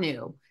are not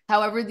new.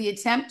 However, the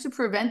attempt to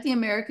prevent the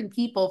American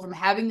people from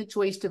having the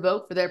choice to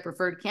vote for their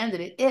preferred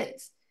candidate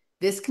is.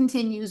 This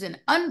continues an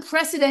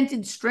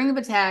unprecedented string of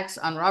attacks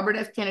on Robert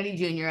F. Kennedy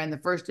Jr. and the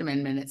First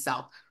Amendment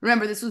itself.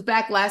 Remember, this was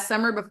back last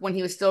summer when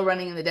he was still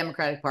running in the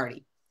Democratic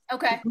Party.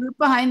 Okay. The group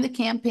behind the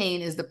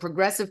campaign is the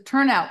Progressive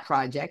Turnout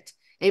Project,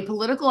 a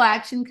political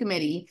action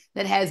committee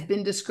that has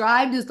been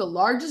described as the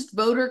largest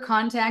voter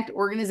contact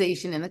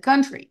organization in the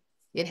country.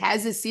 It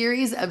has a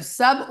series of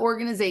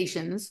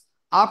sub-organizations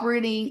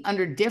operating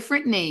under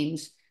different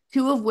names,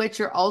 two of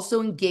which are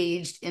also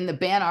engaged in the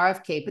Ban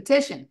RFK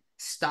petition,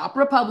 Stop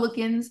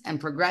Republicans and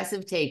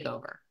Progressive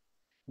Takeover.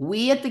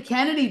 We at the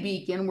Kennedy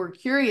Beacon were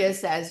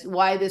curious as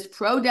why this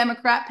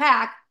pro-Democrat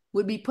PAC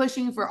would be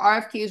pushing for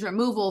RFK's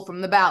removal from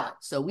the ballot,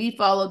 so we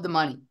followed the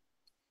money.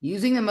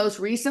 Using the most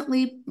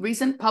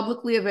recent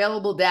publicly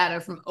available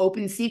data from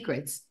Open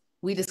Secrets,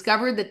 we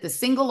discovered that the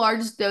single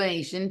largest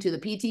donation to the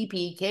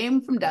PTP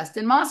came from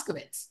Dustin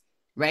Moskovitz,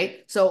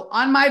 right? So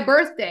on my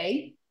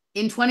birthday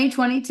in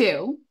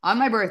 2022,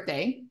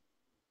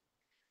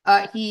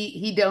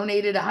 he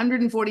donated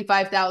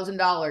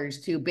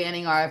 $145,000 to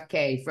banning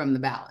RFK from the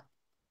ballot.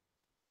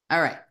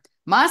 All right.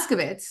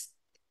 Moskovitz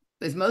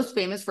is most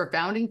famous for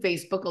founding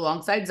Facebook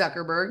alongside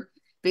Zuckerberg.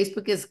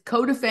 Facebook is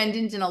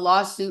co-defendant in a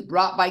lawsuit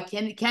brought by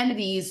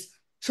Kennedy's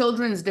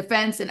Children's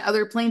Defense and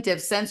other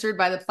plaintiffs censored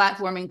by the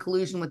platform in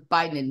collusion with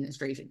Biden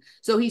administration.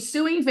 So he's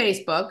suing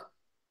Facebook,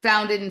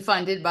 founded and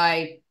funded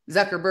by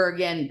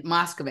Zuckerberg and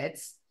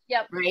Moskovitz.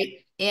 Yep.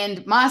 Right. And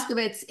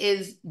Moskovitz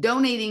is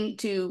donating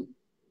to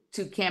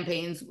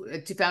campaigns,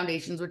 to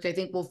foundations, which I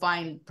think we'll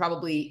find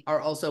probably are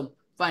also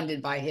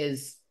funded by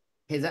his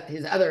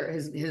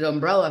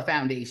umbrella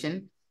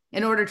foundation,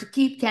 in order to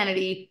keep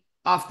Kennedy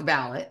off the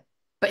ballot.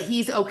 But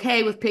he's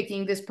okay with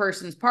picking this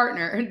person's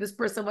partner, and this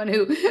person, someone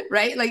who,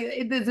 right?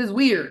 Like, this is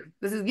weird.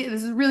 This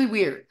is really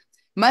weird.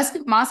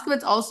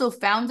 Moskovitz also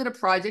founded a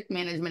project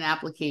management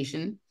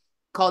application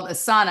called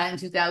Asana in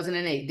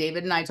 2008.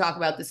 David and I talk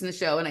about this in the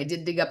show, and I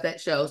did dig up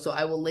that show, so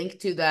I will link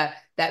to that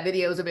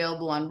video is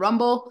available on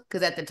Rumble,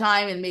 because at the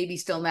time, and maybe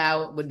still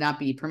now, it would not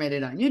be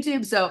permitted on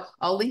YouTube. So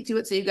I'll link to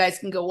it so you guys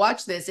can go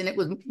watch this. And it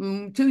was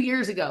 2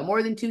 years ago,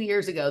 more than 2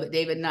 years ago, that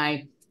David and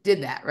I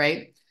did that,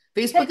 right?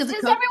 Facebook Does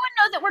everyone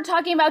know that we're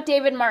talking about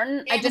David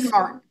Martin?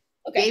 Martin.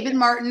 Okay. David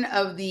Martin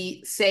of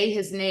the Say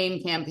His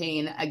Name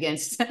campaign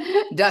against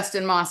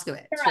Dustin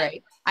Moskovitz,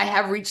 right? I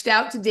have reached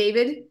out to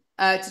David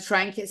to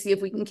try and see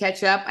if we can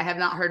catch up. I have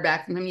not heard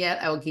back from him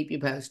yet. I will keep you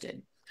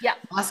posted. Yeah.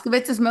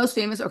 Moskovitz is most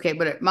famous. Okay,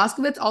 but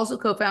Moskovitz also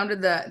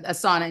co-founded the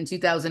Asana in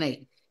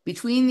 2008.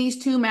 Between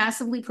these two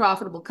massively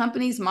profitable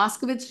companies,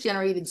 Moskovitz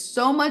generated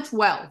so much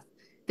wealth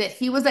that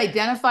he was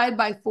identified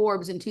by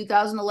Forbes in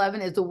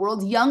 2011 as the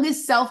world's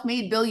youngest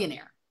self-made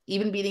billionaire,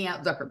 even beating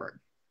out Zuckerberg.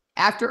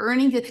 After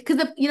earning, because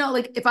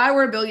like if I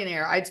were a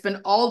billionaire, I'd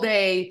spend all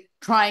day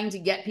trying to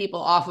get people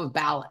off of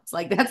ballots.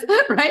 Like, that's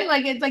right.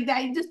 Like, it's like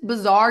that, just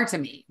bizarre to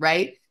me,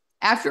 right?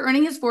 After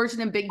earning his fortune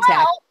in big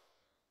tech.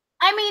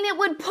 I mean, it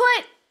would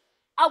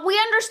put, we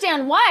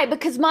understand why,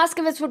 because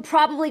Moskovitz would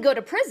probably go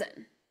to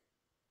prison.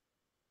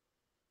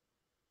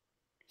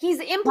 He's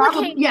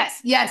implicating.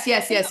 Yes.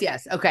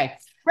 Okay.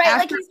 Right.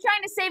 Like, he's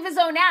trying to save his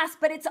own ass,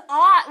 but it's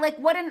odd. Like,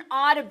 what an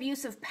odd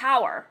abuse of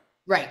power.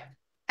 Right.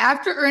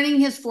 After earning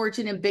his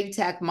fortune in big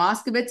tech,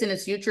 Moskovitz and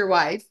his future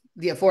wife,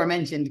 the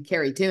aforementioned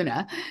Carrie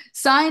Tuna,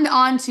 signed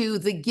on to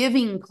the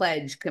Giving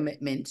Pledge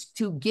commitment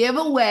to give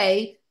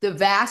away the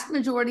vast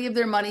majority of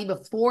their money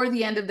before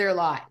the end of their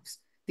lives.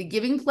 The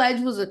Giving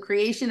Pledge was a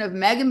creation of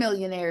mega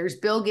millionaires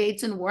Bill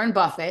Gates and Warren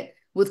Buffett,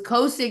 with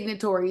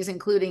co-signatories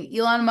including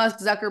Elon Musk,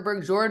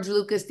 Zuckerberg, George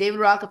Lucas, David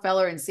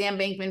Rockefeller, and Sam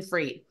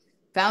Bankman-Fried,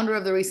 founder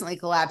of the recently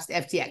collapsed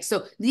FTX.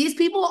 So these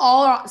people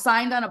all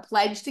signed on a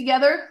pledge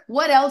together.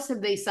 What else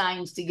have they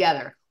signed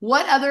together?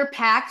 What other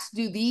pacts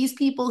do these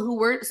people who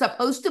were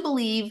supposed to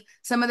believe,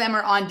 some of them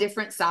are on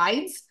different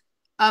sides,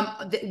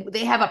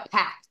 they have a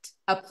pact,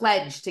 a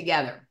pledge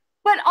together?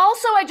 But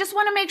also, I just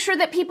want to make sure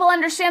that people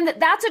understand that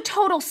that's a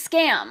total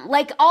scam.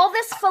 Like, all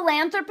this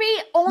philanthropy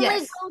only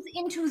goes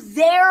into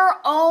their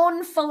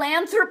own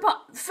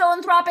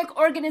philanthropic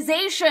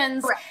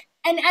organizations. Correct.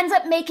 And ends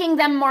up making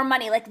them more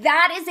money. Like,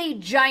 that is a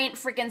giant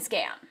freaking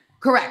scam.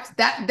 Correct.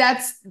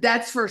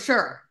 That's for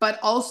sure. But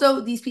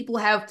also, these people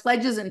have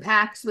pledges and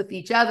pacts with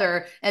each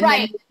other, and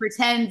then they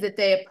pretend that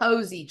they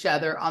oppose each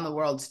other on the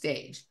world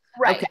stage.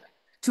 Right. Okay.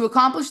 To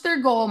accomplish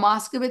their goal,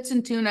 Moskovitz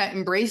and Tuna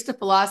embraced a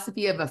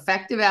philosophy of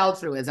effective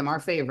altruism, our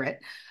favorite.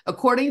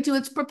 According to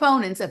its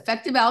proponents,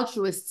 effective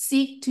altruists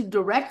seek to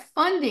direct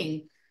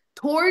funding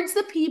towards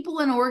the people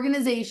and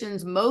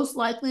organizations most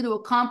likely to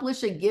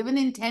accomplish a given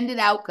intended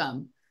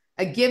outcome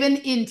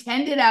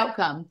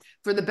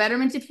for the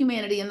betterment of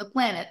humanity and the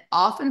planet,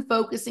 often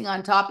focusing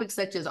on topics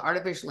such as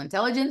artificial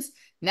intelligence,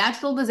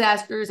 natural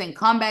disasters, and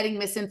combating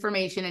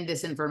misinformation and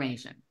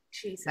disinformation.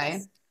 Jesus. Okay?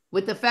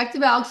 With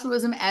effective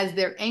altruism as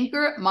their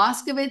anchor,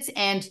 Moskovitz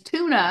and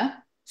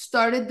Tuna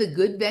started the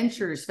Good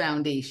Ventures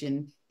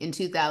Foundation in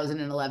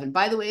 2011.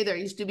 By the way, there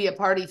used to be a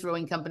party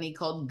throwing company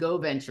called Go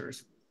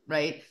Ventures,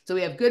 right? So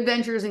we have Good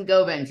Ventures and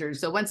Go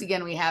Ventures. So once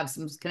again, we have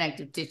some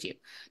connective tissue.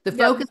 The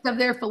focus of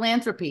their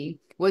philanthropy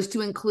was to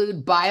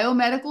include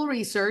biomedical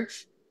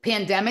research,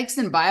 pandemics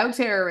and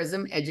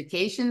bioterrorism,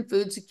 education,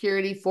 food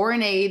security,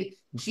 foreign aid,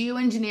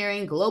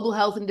 geoengineering, global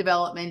health and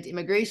development,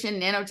 immigration,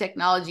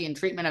 nanotechnology, and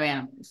treatment of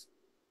animals,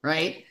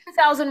 right?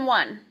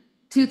 2001.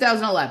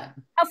 2011.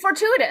 How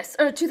fortuitous,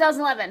 or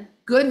 2011.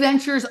 Good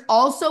Ventures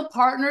also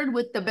partnered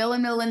with the Bill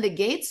and Melinda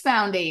Gates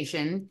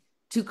Foundation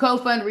to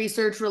co-fund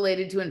research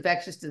related to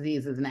infectious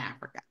diseases in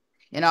Africa.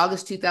 In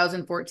August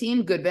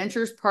 2014, Good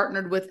Ventures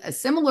partnered with a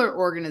similar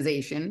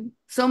organization,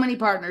 so many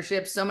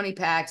partnerships, so many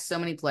pacts, so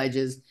many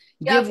pledges,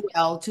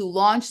 GiveWell, to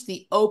launch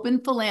the Open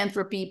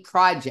Philanthropy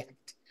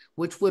Project,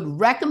 which would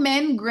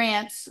recommend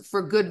grants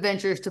for Good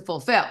Ventures to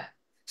fulfill.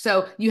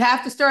 So you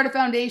have to start a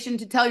foundation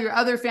to tell your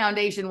other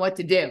foundation what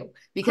to do,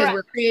 because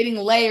we're creating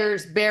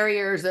layers,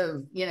 barriers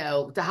of,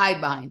 to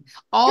hide behind.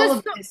 All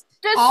of this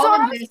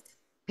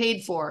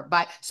paid for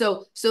by,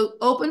 so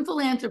Open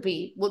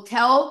Philanthropy will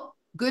tell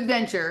Good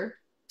Venture.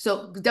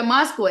 So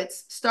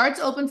Moskovitz starts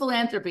Open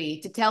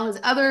Philanthropy to tell his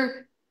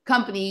other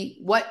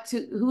company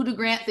who to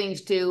grant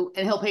things to,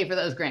 and he'll pay for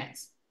those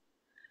grants.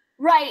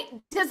 Right.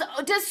 Does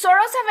Soros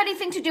have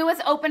anything to do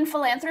with Open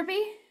Philanthropy?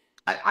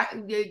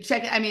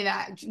 Check it. I mean,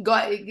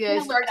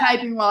 start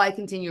typing while I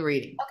continue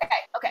reading.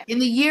 Okay. In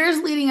the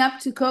years leading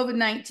up to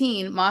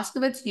COVID-19,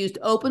 Moskovitz used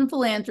Open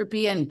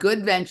Philanthropy and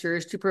Good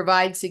Ventures to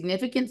provide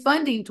significant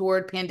funding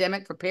toward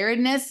pandemic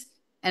preparedness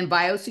and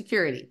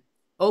biosecurity.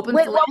 Open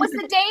Wait, what was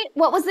the date?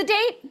 What was the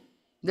date?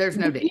 There's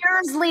no date.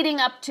 Years leading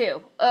up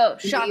to. Oh,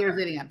 shocker. Years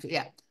leading up to,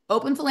 yeah.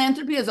 Open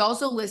Philanthropy is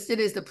also listed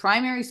as the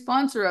primary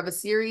sponsor of a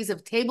series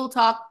of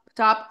tabletop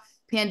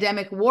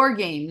pandemic war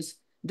games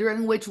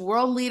during which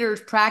world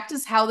leaders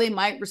practice how they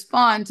might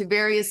respond to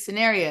various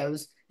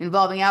scenarios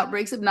involving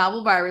outbreaks of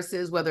novel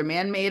viruses, whether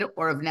man-made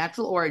or of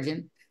natural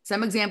origin.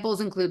 Some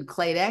examples include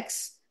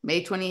Cladex,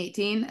 May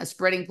 2018, A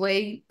Spreading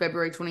Plague,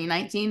 February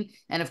 2019,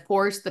 and of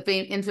course, the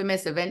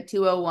infamous Event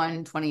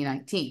 201,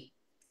 2019.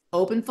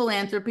 Open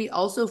Philanthropy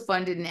also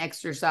funded an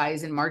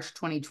exercise in March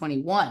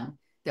 2021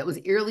 that was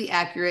eerily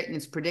accurate in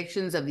its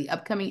predictions of the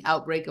upcoming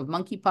outbreak of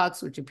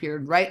monkeypox, which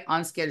appeared right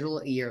on schedule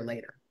a year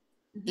later.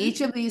 Mm-hmm.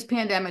 Each of these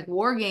pandemic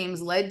war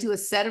games led to a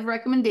set of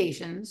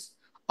recommendations,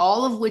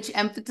 all of which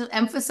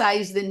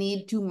emphasized the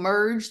need to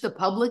merge the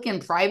public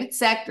and private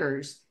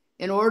sectors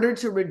in order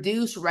to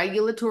reduce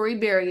regulatory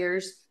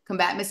barriers,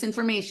 combat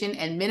misinformation,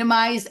 and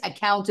minimize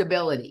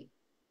accountability.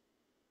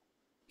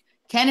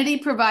 Kennedy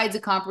provides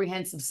a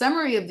comprehensive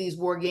summary of these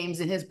war games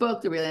in his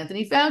book, The Real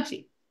Anthony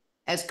Fauci.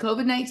 As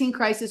COVID-19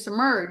 crisis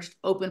emerged,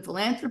 Open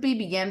Philanthropy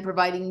began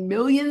providing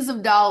millions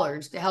of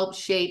dollars to help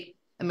shape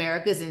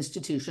America's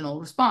institutional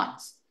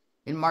response.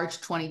 In March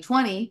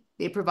 2020,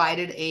 they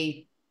provided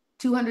a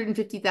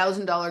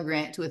 $250,000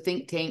 grant to a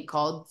think tank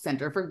called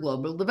Center for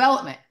Global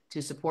Development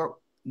to support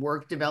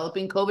work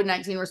developing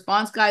COVID-19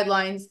 response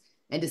guidelines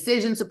and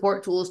decision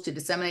support tools to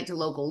disseminate to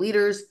local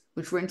leaders,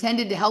 which were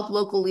intended to help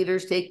local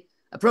leaders take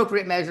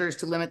appropriate measures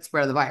to limit the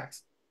spread of the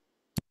virus.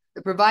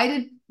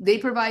 They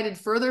provided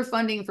further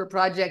funding for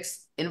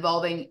projects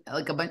involving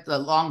like a bunch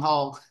of long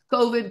haul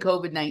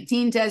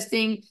COVID-19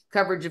 testing,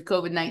 coverage of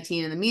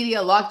COVID-19 in the media,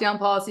 lockdown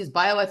policies,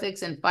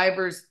 bioethics, and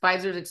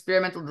Pfizer's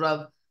experimental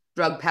drug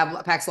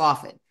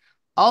Paxlovid.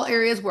 All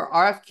areas where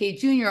RFK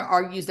Jr.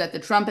 argues that the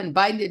Trump and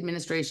Biden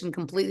administration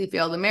completely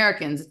failed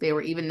Americans if they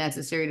were even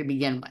necessary to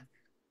begin with.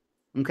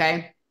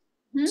 Okay.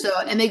 Mm-hmm. So,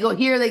 and they go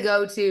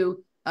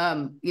to,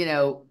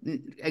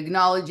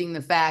 acknowledging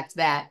the fact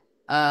that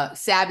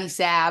Sabby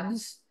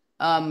Sabs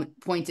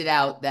pointed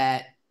out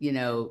that,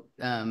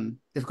 the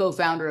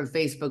co-founder of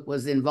Facebook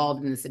was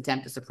involved in this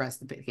attempt to suppress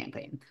the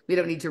campaign. We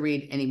don't need to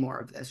read any more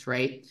of this,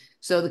 right?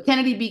 So the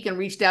Kennedy Beacon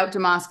reached out to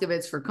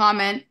Moskovitz for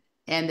comment,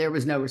 and there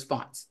was no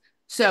response.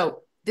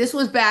 So this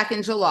was back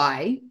in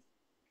July,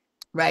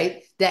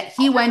 right? That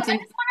he went in. I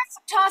just want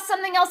to toss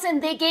something else in.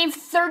 They gave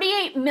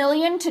 $38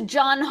 million to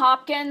Johns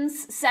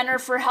Hopkins Center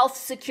for Health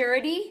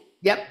Security.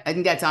 Yep, I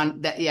think that's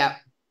on that. Yeah.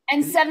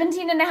 And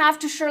 17.5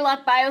 to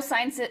Sherlock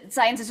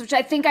Biosciences, which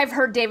I think I've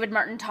heard David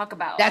Martin talk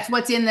about. That's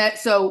what's in that.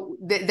 So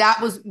that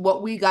was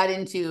what we got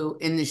into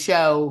in the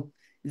show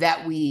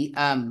that we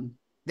I'm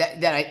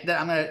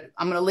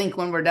gonna link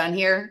when we're done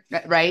here,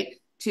 right?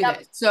 To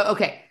that. So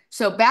okay.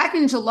 So back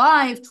in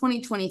July of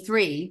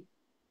 2023,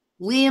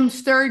 Liam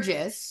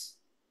Sturgis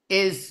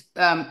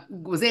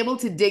was able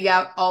to dig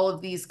out all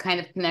of these kind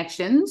of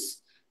connections.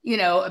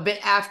 A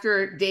bit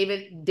after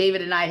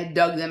David and I had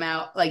dug them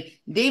out. Like,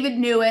 David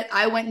knew it.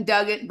 I went and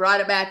dug it and brought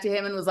it back to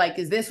him and was like,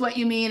 is this what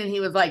you mean? And he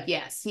was like,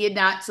 yes. He had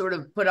not sort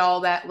of put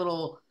all that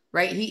little,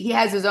 right? He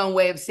has his own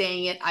way of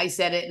saying it. I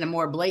said it in a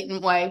more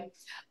blatant way.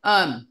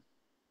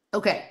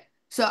 Okay.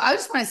 So I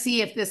just want to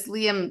see if this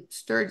Liam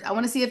Sturgis, I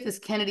want to see if this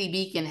Kennedy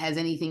Beacon has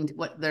anything to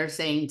what they're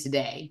saying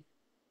today.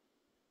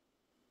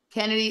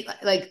 Kennedy,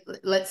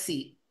 let's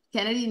see.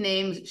 Kennedy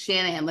names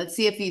Shanahan. Let's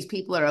see if these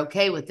people are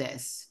okay with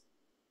this.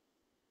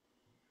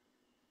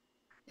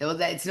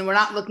 We're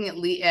not looking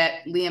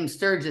at Liam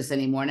Sturgis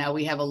anymore. Now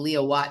we have a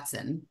Leah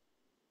Watson.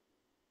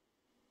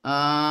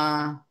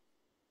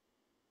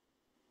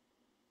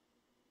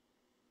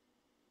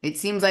 It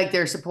seems like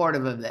they're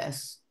supportive of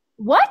this.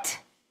 What?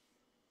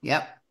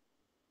 Yep.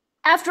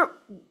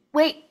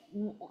 Wait,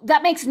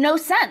 that makes no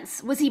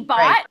sense. Was he bought?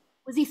 Right.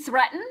 Was he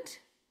threatened?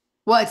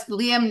 Well, it's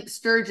Liam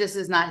Sturgis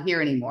is not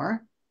here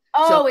anymore.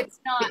 Oh, so it's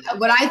not. Okay.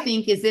 What I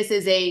think is this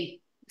is a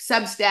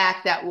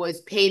Substack that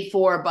was paid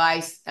for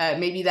by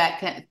maybe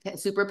that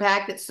super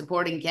PAC that's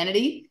supporting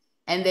Kennedy,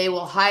 and they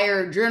will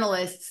hire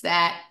journalists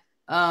that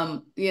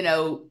write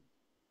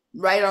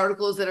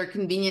articles that are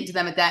convenient to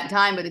them at that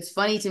time. But it's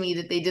funny to me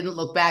that they didn't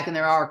look back in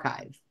their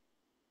archive.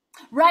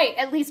 Right,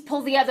 at least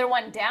pull the other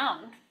one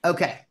down.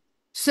 Okay,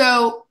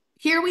 so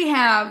here we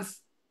have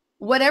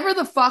whatever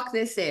the fuck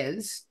this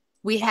is.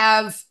 We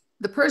have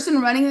the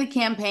person running the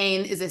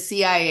campaign is a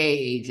CIA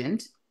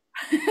agent.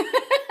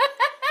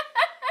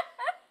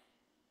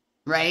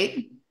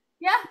 Right?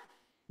 Yeah.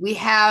 We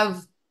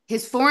have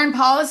his foreign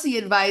policy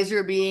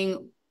advisor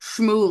being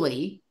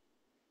Shmuley,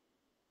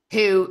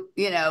 who,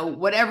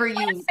 whatever you...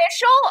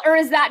 Official? Or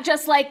is that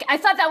just like, I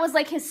thought that was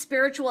like his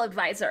spiritual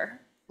advisor.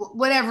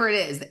 Whatever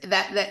it is,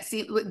 that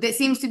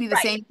seems to be the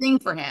same thing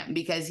for him,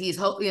 because he's,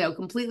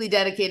 completely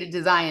dedicated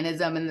to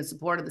Zionism and the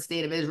support of the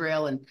state of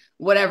Israel and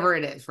whatever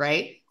it is,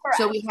 right? Correct.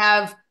 So we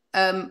have,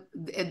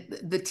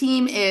 the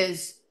team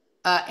is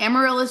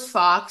Amaryllis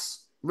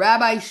Fox,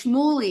 Rabbi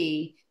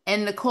Shmuley,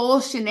 and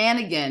Nicole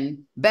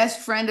Shenanigan,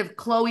 best friend of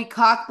Chloe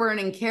Cockburn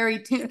and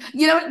Carrie Toon.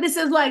 This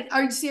is like,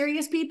 are you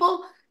serious,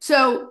 people?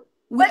 So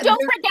But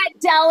don't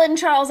forget Dell and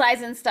Charles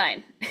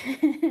Eisenstein.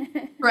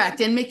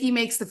 Correct. And Mickey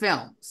makes the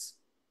films.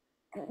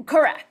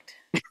 Correct.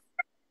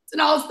 It's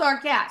an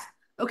all-star cast.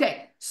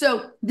 Okay.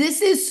 So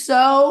this is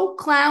so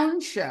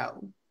clown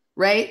show,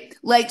 right?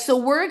 Like, so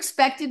we're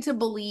expected to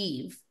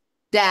believe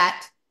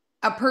that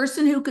a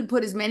person who could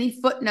put as many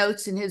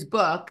footnotes in his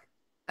book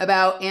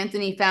about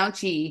Anthony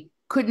Fauci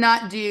could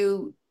not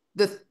do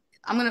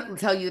I'm going to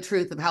tell you the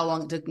truth of how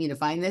long it took me to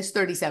find this,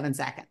 37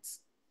 seconds,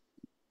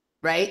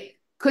 right?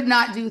 Could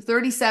not do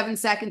 37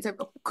 seconds,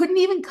 couldn't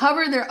even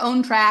cover their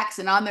own tracks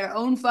and on their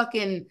own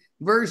fucking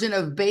version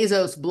of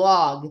Bezos'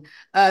 blog,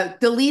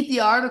 delete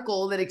the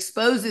article that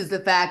exposes the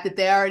fact that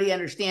they already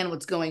understand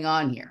what's going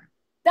on here.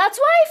 That's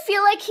why I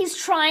feel like he's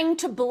trying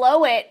to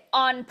blow it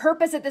on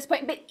purpose at this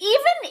point. But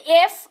even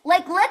if,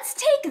 like, let's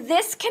take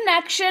this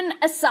connection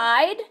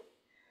aside,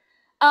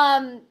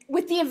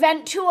 with the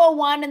Event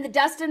 201 and the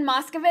Dustin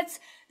Moskovitz,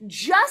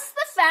 just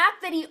the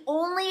fact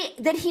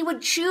that he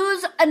would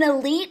choose an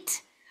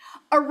elite,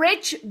 a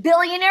rich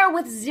billionaire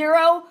with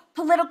zero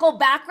political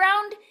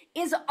background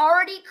is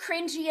already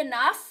cringy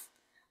enough.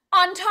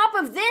 On top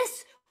of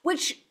this,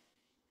 which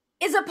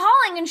is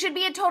appalling and should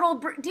be a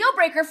total deal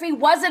breaker if he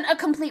wasn't a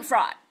complete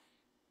fraud.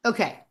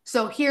 Okay,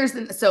 so Kim,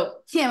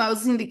 I was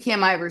listening to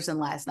Kim Iverson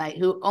last night,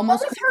 who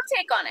almost— What was her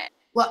take on it?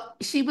 Well,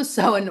 she was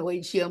so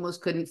annoyed she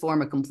almost couldn't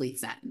form a complete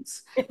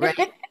sentence,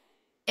 right?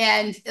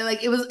 And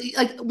like, it was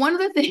like one of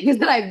the things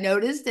that I've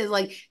noticed is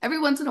like every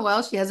once in a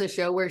while she has a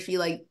show where she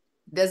like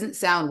doesn't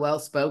sound well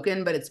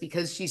spoken, but it's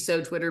because she's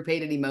so Twitter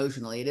pated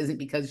emotionally. It isn't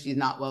because she's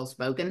not well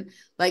spoken.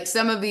 Like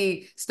some of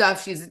the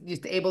stuff she's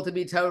just able to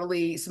be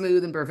totally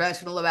smooth and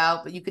professional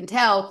about, but you can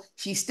tell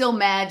she's still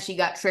mad she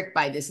got tricked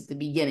by this at the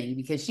beginning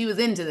because she was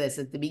into this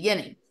at the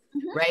beginning,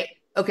 right?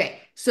 Okay,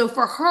 so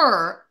for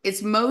her,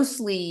 it's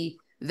mostly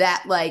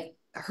that like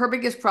her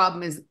biggest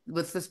problem is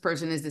with this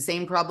person is the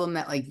same problem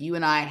that like you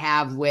and I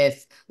have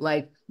with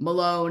like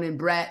Malone and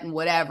Brett and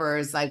whatever.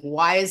 It's like,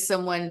 why is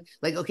someone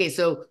like, okay,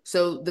 so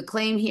the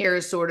claim here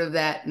is sort of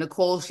that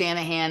Nicole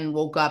Shanahan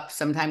woke up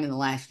sometime in the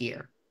last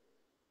year,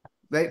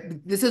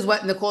 right? This is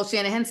what Nicole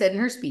Shanahan said in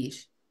her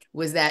speech,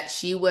 was that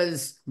she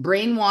was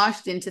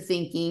brainwashed into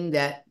thinking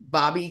that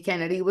Bobby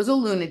Kennedy was a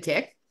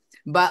lunatic.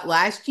 But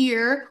last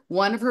year,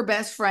 one of her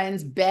best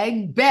friends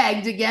begged,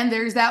 again,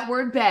 there's that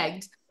word,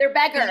 begged. They're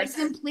beggars.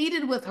 And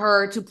pleaded with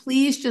her to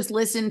please just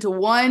listen to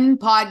one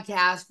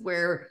podcast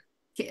where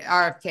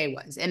RFK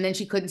was. And then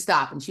she couldn't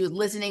stop. And she was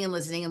listening and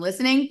listening and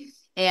listening.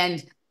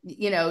 And,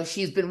 you know,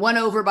 she's been won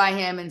over by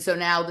him. And so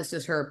now this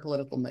is her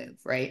political move,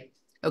 right?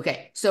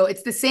 Okay. So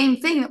it's the same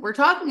thing that we're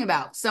talking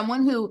about.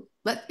 Someone who,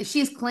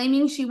 she's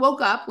claiming she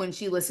woke up when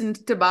she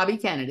listened to Bobby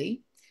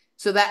Kennedy.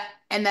 So that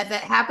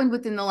happened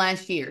within the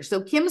last year. So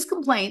Kim's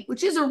complaint,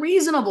 which is a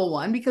reasonable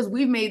one because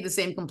we've made the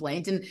same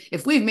complaint. And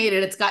if we've made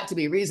it, it's got to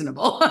be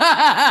reasonable. We're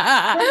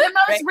the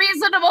most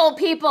reasonable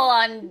people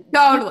on.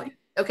 Totally.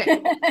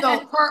 Okay.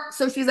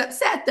 So she's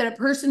upset that a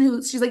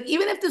person she's like,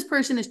 even if this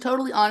person is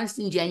totally honest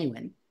and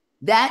genuine,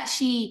 that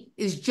she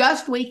is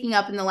just waking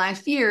up in the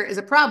last year is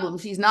a problem.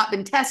 She's not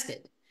been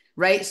tested.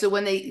 Right. So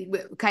when they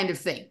kind of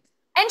thing.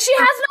 And she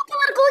has no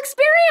political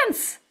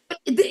experience.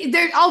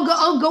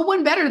 I'll go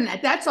one better than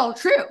that. That's all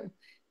true.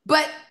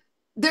 But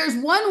there's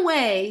one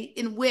way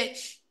in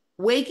which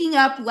waking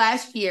up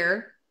last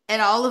year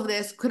and all of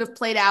this could have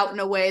played out in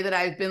a way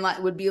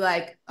that would be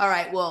like, all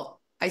right,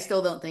 well, I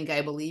still don't think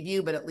I believe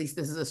you, but at least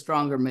this is a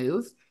stronger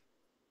move.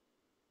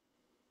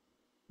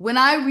 When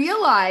I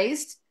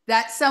realized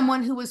that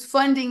someone who was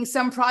funding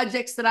some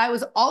projects that I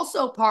was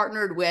also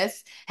partnered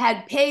with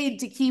had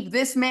paid to keep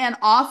this man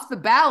off the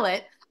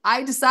ballot,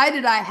 I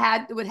decided I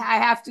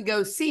have to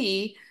go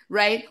see,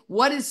 right,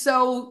 what is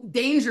so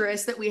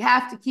dangerous that we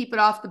have to keep it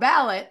off the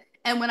ballot.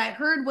 And when I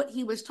heard what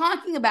he was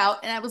talking about,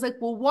 and I was like,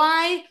 well,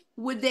 why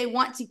would they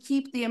want to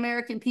keep the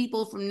American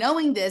people from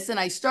knowing this? And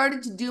I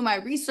started to do my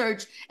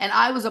research and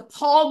I was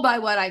appalled by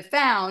what I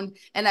found.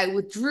 And I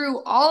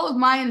withdrew all of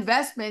my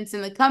investments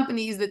in the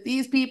companies that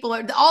these people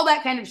are, all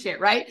that kind of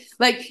shit, right?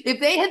 Like if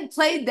they had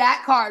played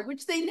that card,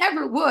 which they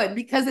never would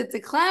because it's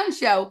a clown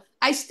show,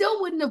 I still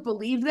wouldn't have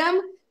believed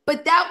them.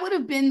 But that would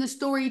have been the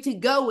story to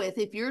go with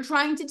if you're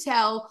trying to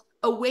tell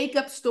a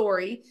wake-up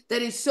story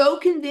that is so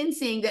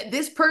convincing that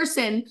this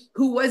person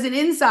who was an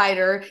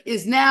insider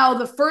is now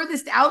the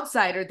furthest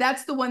outsider.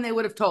 That's the one they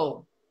would have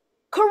told.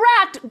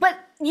 Correct. But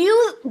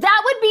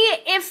that would be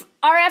if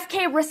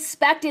RFK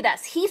respected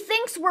us. He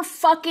thinks we're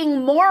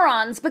fucking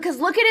morons because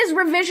look at his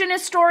revisionist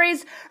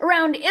stories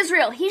around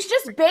Israel. He's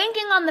just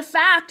banking on the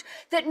fact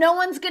that no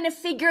one's going to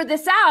figure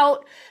this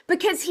out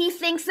because he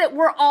thinks that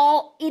we're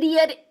all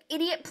idiot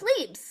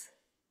plebes.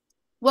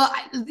 Well,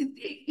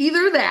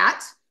 either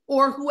that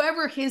or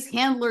whoever his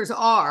handlers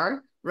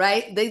are,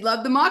 right? They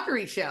love the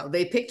mockery show.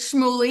 They picked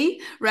Shmuley,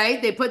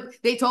 right?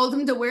 They told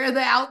him to wear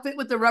the outfit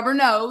with the rubber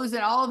nose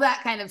and all of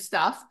that kind of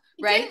stuff,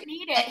 right? He didn't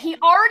need it. He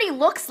already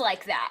looks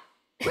like that.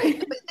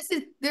 Right.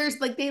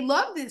 But they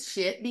love this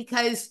shit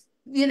because,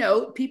 you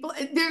know,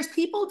 there's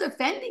people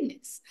defending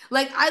this.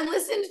 Like I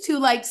listened to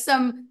like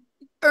some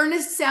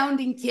earnest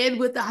sounding kid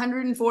with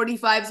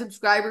 145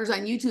 subscribers on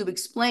YouTube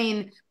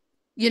explain,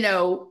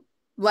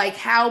 like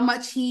how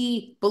much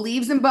he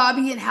believes in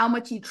Bobby and how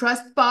much he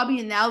trusts Bobby.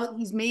 And now that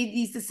he's made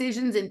these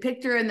decisions and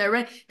picked her and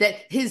that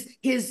his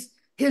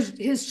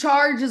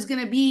charge is going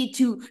to be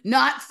to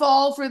not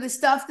fall for the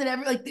stuff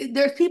that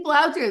there's people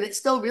out there that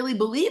still really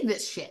believe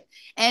this shit.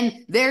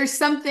 And there's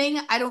something,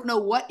 I don't know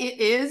what it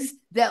is,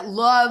 that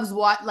loves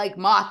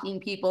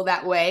mocking people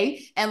that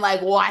way and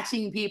like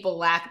watching people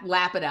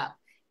lap it up.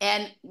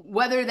 And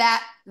whether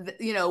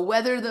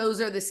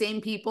those are the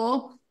same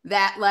people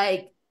that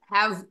like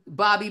have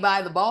Bobby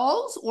by the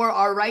balls or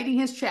are writing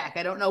his check.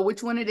 I don't know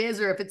which one it is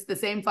or if it's the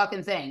same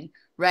fucking thing,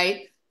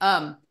 right?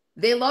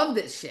 They love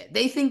this shit.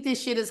 They think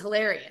this shit is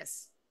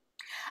hilarious.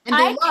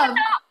 And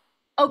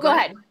go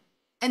ahead.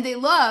 And they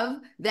love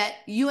that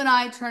you and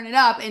I turn it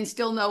up and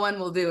still no one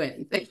will do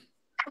anything.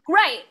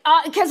 Right.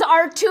 Because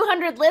our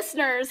 200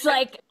 listeners,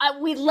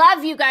 we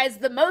love you guys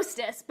the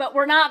mostest, but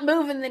we're not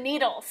moving the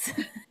needles.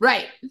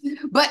 Right.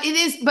 But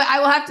I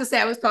will have to say,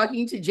 I was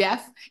talking to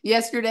Jeff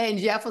yesterday and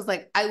Jeff was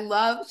like,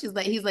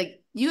 he's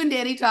like, you and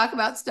Dani talk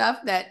about stuff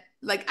that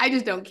like, I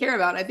just don't care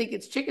about. I think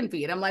it's chicken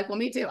feed. I'm like, well,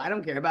 me too. I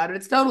don't care about it.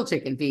 It's total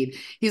chicken feed.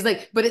 He's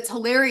like, but it's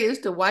hilarious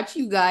to watch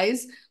you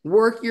guys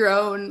work your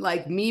own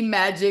like meme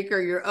magic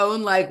or your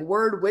own like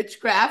word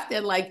witchcraft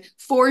and like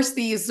force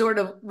these sort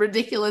of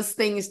ridiculous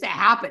things to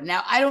happen.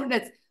 Now,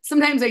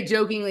 sometimes I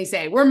jokingly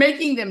say we're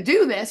making them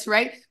do this,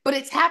 right? But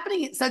it's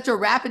happening at such a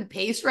rapid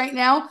pace right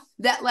now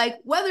that like,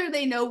 whether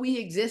they know we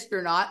exist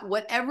or not,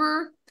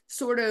 whatever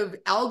sort of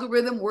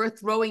algorithm we're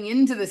throwing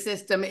into the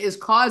system is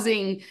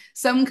causing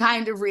some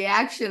kind of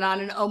reaction on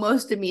an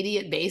almost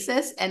immediate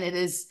basis. And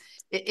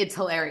it's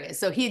hilarious.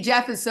 So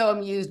Jeff is so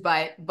amused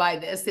by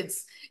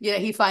this.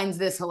 He finds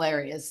this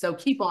hilarious. So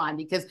keep on,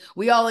 because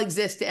we all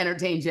exist to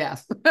entertain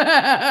Jeff.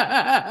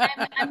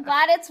 I'm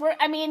glad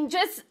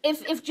just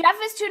if Jeff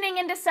is tuning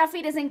into stuff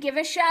he doesn't give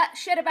a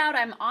shit about,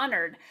 I'm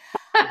honored.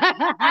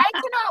 I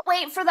cannot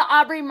wait for the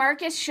Aubrey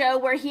Marcus show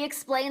where he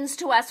explains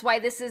to us why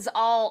this is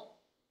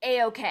all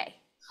A-okay.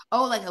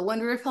 Oh, like I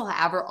wonder if he'll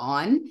have her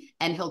on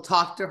and he'll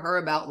talk to her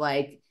about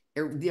like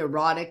the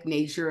erotic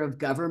nature of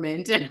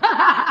government and,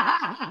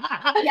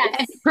 yes.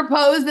 and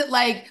propose that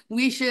like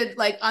we should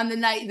like on the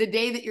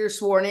day that you're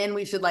sworn in,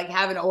 we should like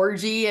have an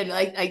orgy and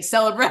like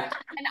celebrate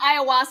an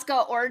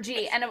ayahuasca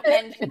orgy. And have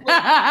there been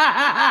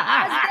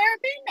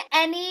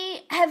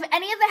have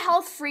any of the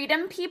health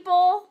freedom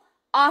people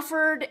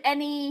offered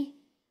any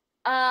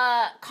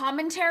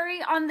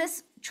commentary on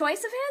this choice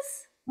of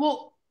his?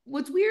 Well,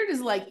 what's weird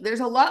is like there's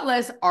a lot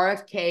less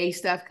RFK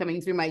stuff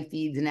coming through my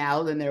feeds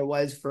now than there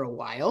was for a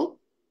while.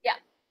 Yeah.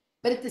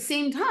 But at the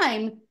same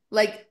time,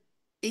 like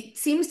it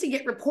seems to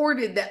get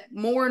reported that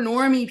more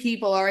normie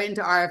people are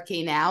into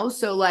RFK now.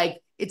 So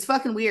like it's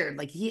fucking weird.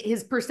 Like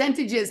his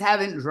percentages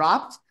haven't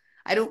dropped.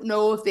 I don't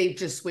know if they've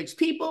just switched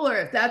people or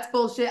if that's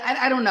bullshit.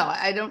 I don't know.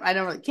 I don't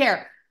really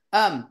care.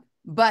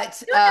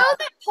 But you know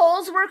that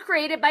polls were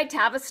created by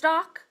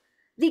Tavistock?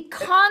 The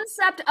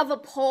concept of a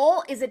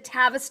poll is a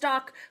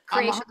Tavistock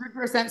creation.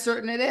 I'm 100%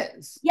 certain it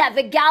is. Yeah,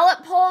 the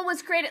Gallup poll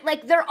was created.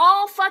 Like, they're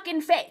all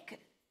fucking fake.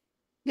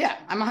 Yeah,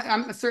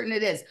 I'm certain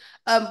it is.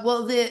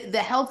 Well, the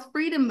health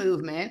freedom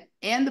movement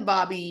and the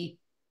Bobby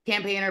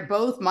campaign are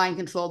both mind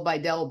controlled by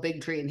Del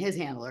Bigtree and his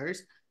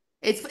handlers.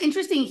 It's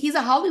interesting. He's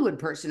a Hollywood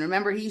person.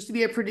 Remember, he used to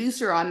be a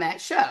producer on that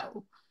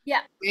show.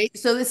 Yeah. Right?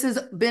 So this has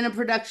been a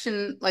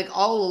production like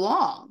all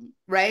along,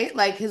 right?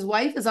 Like his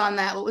wife is on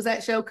that. What was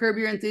that show? Curb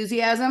Your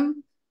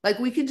Enthusiasm. Like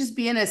we could just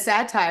be in a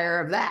satire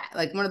of that,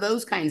 like one of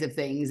those kinds of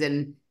things.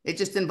 And it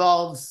just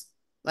involves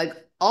like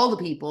all the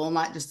people,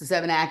 not just the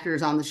 7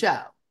 actors on the show.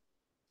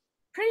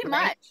 Pretty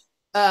much.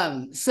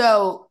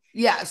 So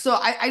yeah, so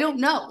I don't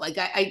know. Like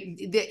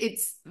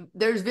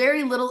there's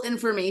very little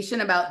information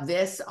about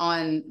this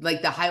on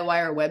like the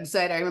Highwire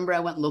website. I remember I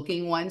went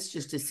looking once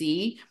just to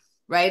see,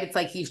 right? It's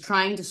like he's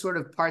trying to sort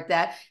of part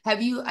that.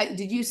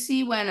 Did you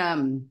see when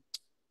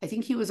I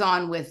think he was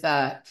on with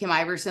Kim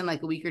Iverson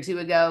like a week or two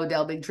ago,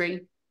 Del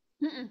Bigtree?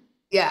 Mm-mm.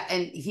 Yeah,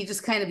 and he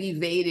just kind of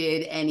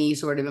evaded any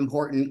sort of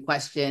important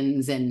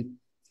questions and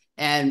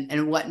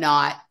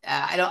whatnot.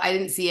 I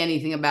didn't see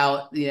anything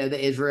about the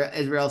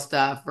Israel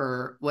stuff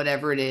or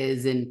whatever it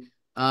is, and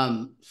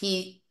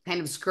he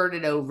kind of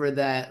skirted over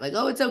the like,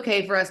 oh, it's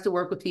okay for us to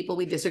work with people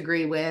we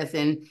disagree with,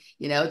 and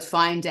it's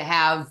fine to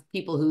have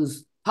people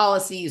whose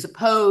policies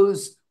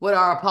oppose what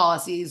our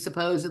policies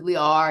supposedly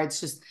are. It's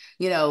just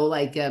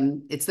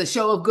it's the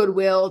show of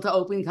goodwill to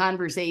open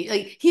conversation.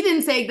 Like he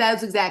didn't say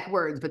those exact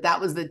words, but that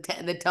was the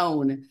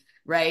tone,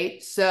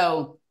 right?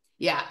 So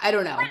yeah, I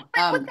don't know.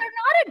 But what they're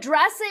not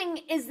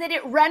addressing is that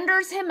it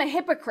renders him a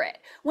hypocrite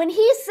when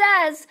he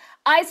says,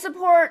 "I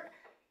support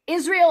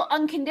Israel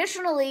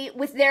unconditionally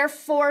with their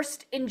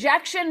forced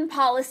injection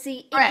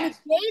policy." It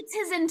negates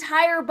his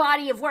entire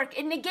body of work.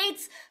 It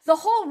negates the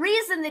whole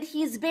reason that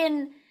he's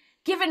been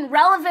given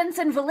relevance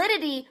and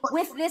validity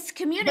with this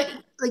community.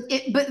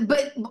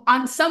 But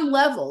on some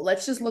level,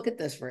 let's just look at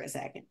this for a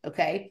second,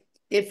 okay?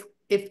 If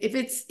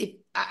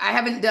I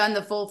haven't done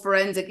the full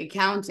forensic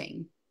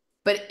accounting,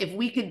 But if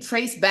we could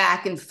trace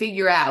back and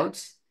figure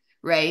out,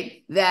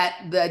 right,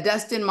 that the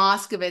Dustin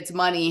Moskovitz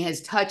money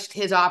has touched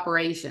his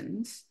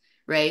operations,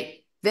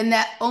 right, then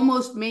that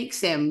almost makes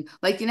him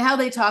like, you know how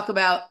they talk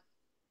about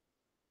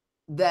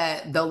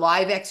the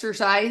live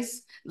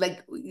exercise?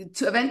 Like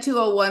event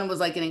 201 was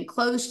like an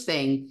enclosed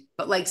thing,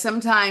 but like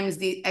sometimes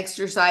the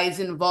exercise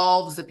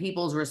involves the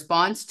people's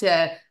response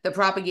to the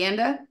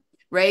propaganda,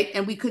 right?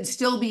 And we could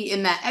still be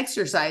in that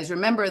exercise.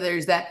 Remember,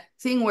 there's that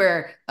thing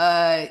where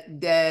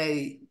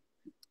the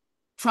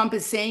Trump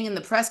is saying in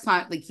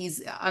the like he's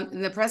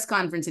in the press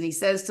conference and he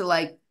says to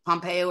like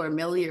Pompeo or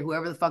Milley or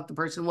whoever the fuck the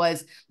person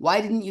was,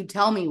 why didn't you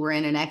tell me we're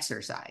in an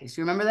exercise?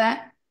 You remember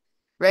that?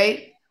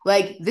 Right?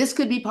 Like this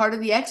could be part of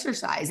the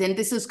exercise. And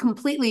this is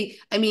completely,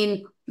 I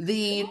mean,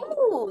 the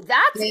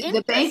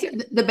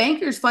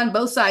bankers fund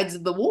both sides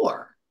of the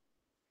war.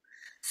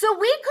 So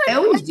we could I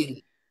always do.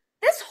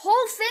 This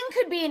whole thing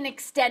could be an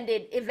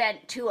extended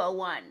event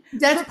 201.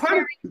 That's part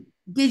of,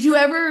 did you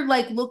ever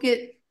like look at,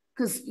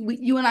 because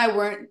you and I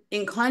weren't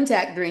in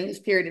contact during this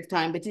period of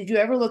time, but did you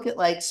ever look at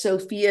like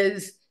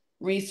Sophia's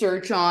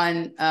research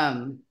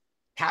on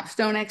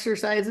capstone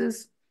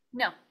exercises?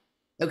 No.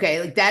 Okay,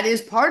 like that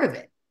is part of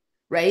it,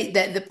 right?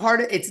 That the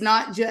part of it's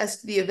not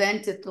just the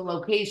event at the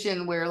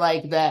location where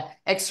like the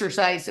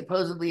exercise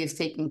supposedly is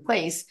taking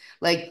place.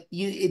 Like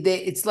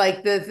it's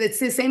like it's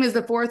the same as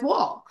the fourth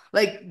wall.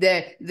 Like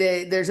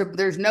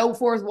there's no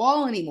fourth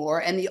wall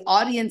anymore, and the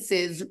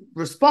audience's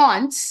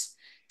response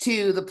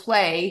to the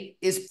play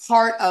is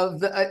part of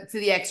the to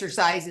the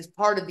exercise, is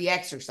part of the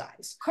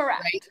exercise.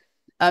 Correct.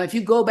 Right? If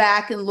you go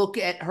back and look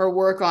at her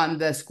work on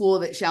the school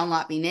that shall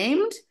not be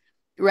named,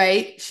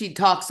 right? She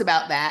talks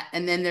about that.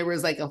 And then there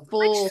was like a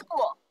full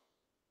school?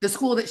 The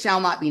school that shall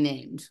not be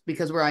named,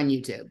 because we're on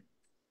YouTube.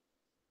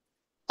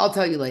 I'll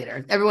tell you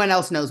later. Everyone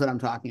else knows what I'm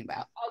talking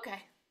about.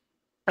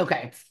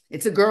 Okay.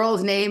 It's a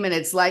girl's name and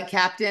it's like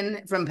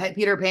Captain from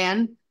Peter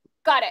Pan.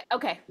 Got it.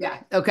 Okay. Yeah.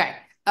 Okay.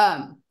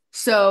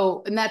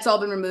 So, and that's all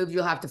been removed.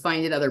 You'll have to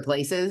find it other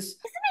places. Isn't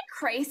it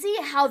crazy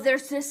how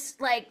there's this,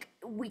 like,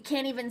 we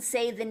can't even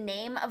say the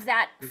name of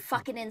that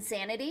fucking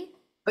insanity?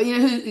 But you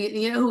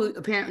know who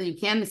apparently you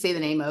can say the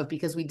name of,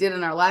 because we did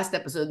in our last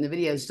episode and the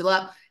video is still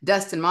up,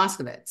 Dustin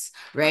Moskovitz,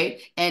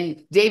 right?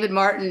 And David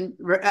Martin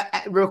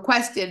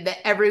requested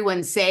that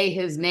everyone say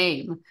his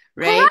name,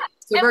 right? Correct.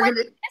 So and we're with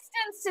gonna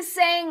distance to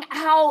saying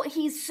how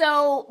he's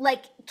so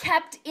like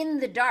kept in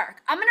the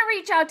dark. I'm gonna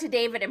reach out to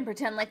David and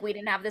pretend like we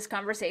didn't have this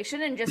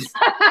conversation and just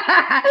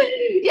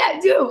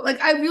yeah, do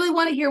like I really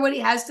want to hear what he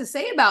has to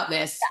say about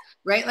this. Yeah.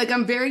 Right? Like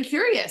I'm very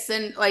curious,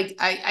 and like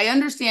I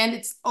understand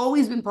it's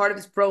always been part of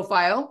his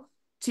profile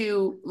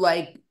to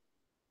like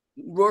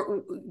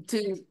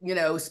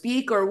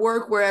speak or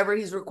work wherever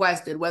he's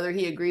requested, whether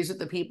he agrees with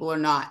the people or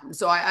not.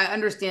 So I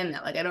understand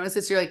that. Like I don't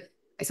necessarily,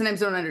 I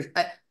sometimes don't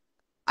understand.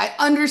 I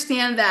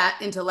understand that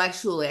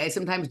intellectually. I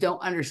sometimes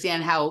don't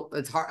understand how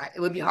it's hard.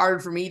 It would be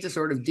hard for me to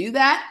sort of do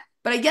that,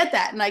 but I get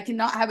that. And I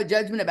cannot have a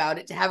judgment about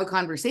it to have a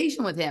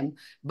conversation with him.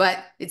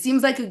 But it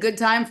seems like a good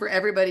time for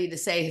everybody to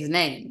say his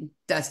name,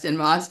 Dustin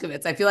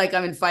Moskovitz. I feel like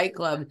I'm in Fight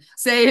Club.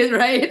 Say it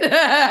right. It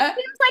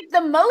seems like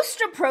the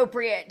most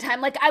appropriate time.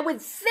 Like I would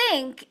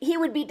think he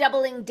would be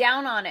doubling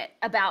down on it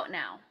about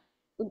now.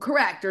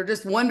 Correct. Or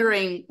just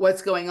wondering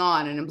what's going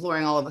on and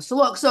imploring all of us to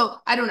look. So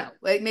I don't know,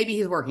 like maybe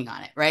he's working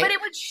on it, right? But it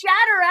would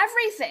shatter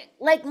everything.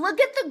 Like look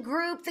at the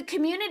group, the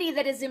community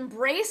that has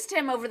embraced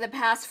him over the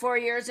past 4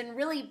 years and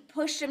really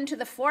pushed him to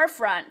the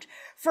forefront.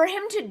 For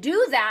him to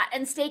do that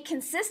and stay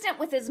consistent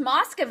with his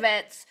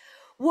Moskovitz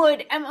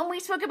would, and we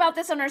spoke about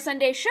this on our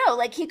Sunday show,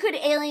 like he could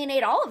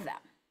alienate all of them.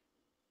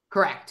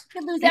 Correct. He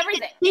could lose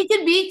everything. He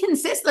could be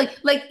consistent.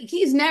 Like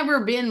he's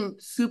never been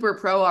super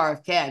pro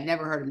RFK. I've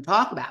never heard him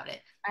talk about it.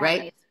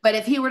 Right. But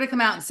if he were to come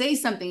out and say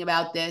something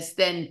about this,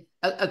 then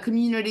a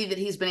community that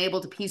he's been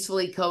able to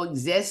peacefully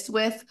coexist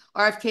with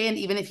RFK, and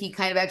even if he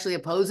kind of actually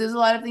opposes a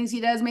lot of things he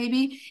does,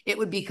 maybe it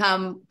would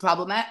become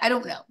problematic. I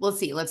don't know. We'll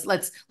see. Let's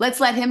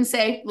let him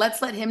say,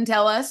 let's let him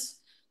tell us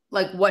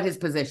like what his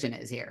position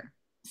is here.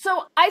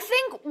 So I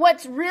think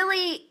what's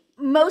really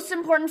most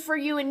important for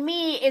you and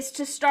me is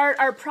to start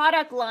our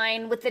product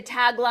line with the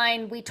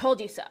tagline, "We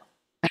told you so."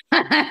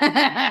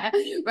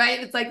 Right?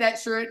 It's like that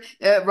shirt.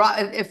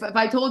 If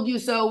I told you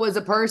so was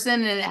a person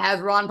and it has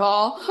Ron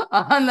Paul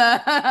on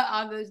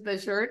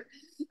the shirt.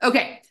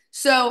 Okay.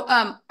 So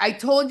I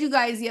told you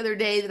guys the other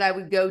day that I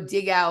would go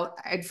dig out.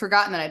 I'd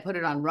forgotten that I put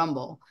it on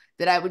Rumble,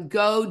 that I would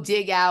go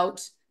dig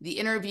out the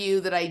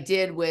interview that I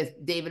did with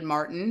David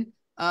Martin.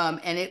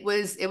 And it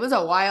was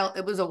a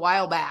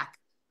while back.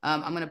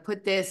 I'm going to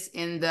put this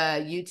in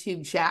the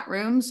YouTube chat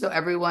room so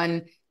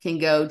everyone can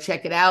go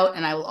check it out.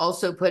 And I will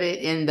also put it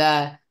in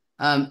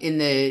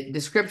the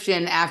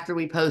description after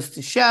we post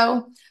the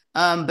show.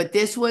 But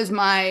this was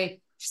my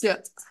show.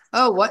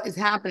 Oh, what is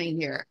happening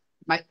here?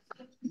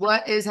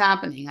 What is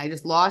happening? I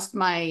just lost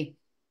my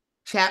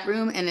chat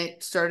room and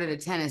it started a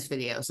tennis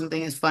video.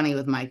 Something is funny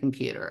with my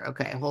computer.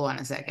 Okay, hold on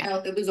a second.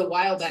 It was a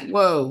while back.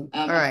 Whoa.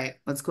 All right.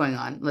 What's going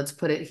on? Let's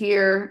put it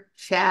here.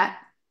 Chat.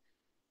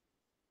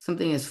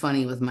 Something is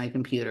funny with my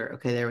computer.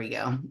 Okay, there we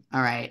go.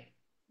 All right.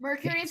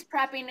 Mercury's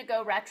prepping to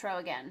go retro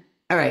again.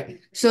 All right.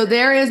 So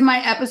there is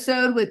my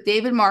episode with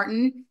David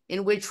Martin,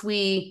 in which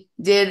we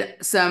did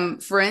some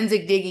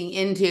forensic digging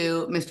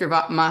into Mr.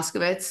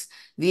 Moskovitz.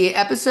 The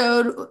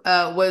episode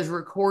was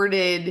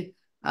recorded,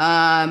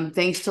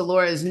 thanks to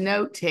Laura's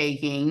note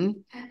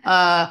taking,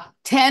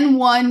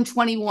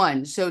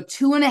 10/1/21. So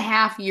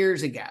 2.5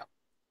 years ago.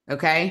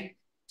 Okay.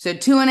 So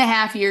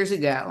 2.5 years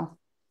ago,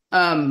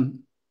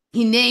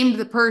 he named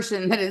the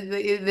person that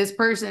is this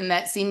person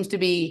that seems to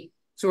be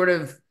sort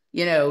of,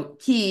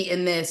 key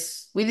in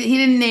this. He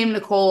didn't name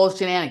Nicole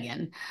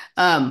Shenanigan.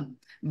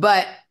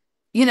 But,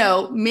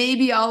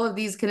 maybe all of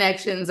these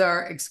connections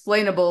are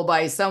explainable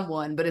by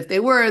someone, but if they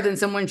were, then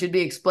someone should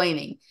be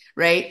explaining.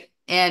 Right.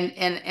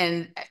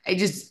 And I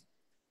just,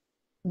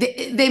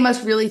 they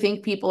must really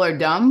think people are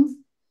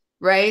dumb.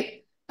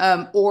 Right.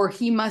 Or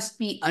he must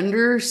be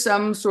under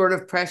some sort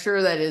of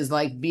pressure that is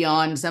like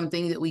beyond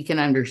something that we can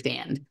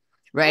understand.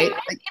 Right. It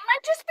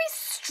might just be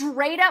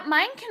straight up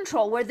mind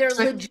control where they're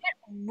legit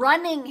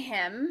running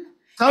him.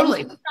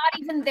 Totally. And he's not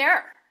even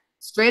there.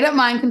 Straight up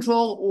mind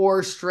control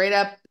or straight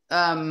up,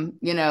 Mossad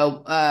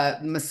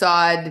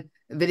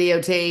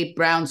videotape,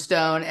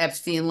 Brownstone,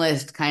 Epstein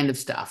list kind of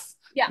stuff.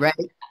 Yeah. Right.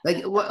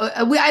 Like,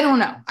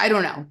 I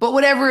don't know. But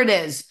whatever it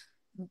is,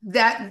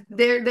 that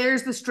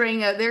there's the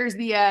string of, there's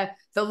the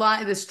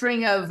line, the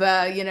string of,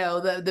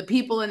 the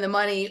people and the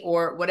money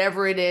or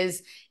whatever it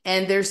is.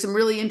 And there's some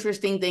really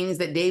interesting things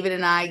that David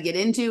and I get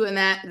into in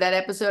that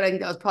episode. I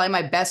think that was probably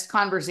my best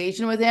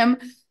conversation with him.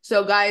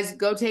 So guys,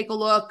 go take a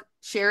look,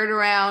 share it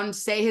around,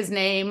 say his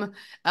name,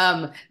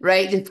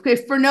 right?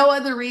 If for no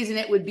other reason,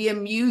 it would be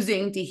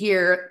amusing to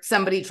hear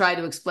somebody try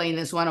to explain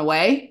this one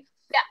away.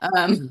 Yeah.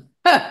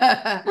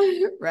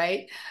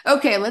 Right.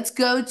 Okay. Let's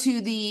go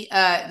to the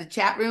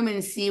chat room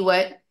and see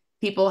what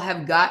people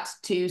have got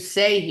to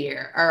say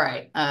here. All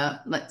right.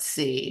 Let's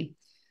see.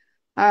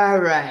 All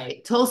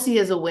right. Tulsi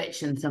is a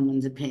witch in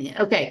someone's opinion.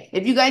 Okay.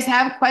 If you guys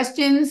have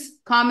questions,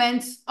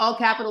 comments, all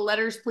capital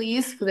letters,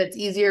 please, because it's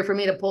easier for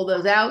me to pull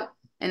those out.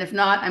 And if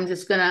not, I'm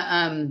just going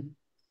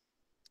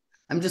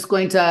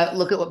to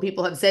look at what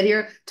people have said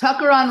here.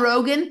 Tucker on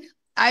Rogan.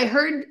 I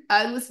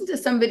listened to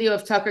some video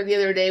of Tucker the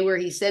other day where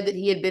he said that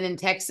he had been in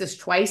Texas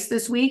twice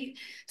this week.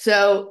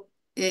 So,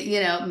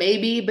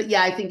 maybe, but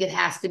yeah, I think it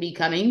has to be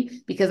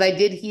coming because I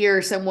did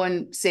hear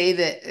someone say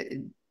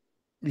that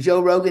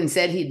Joe Rogan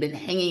said he'd been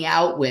hanging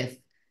out with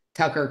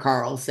Tucker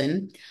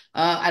Carlson.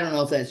 I don't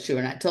know if that's true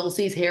or not.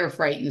 Tulsi's hair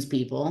frightens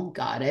people.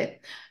 Got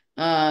it.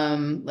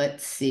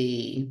 Let's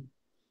see.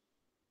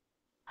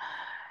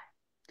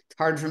 It's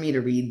hard for me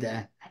to read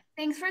the.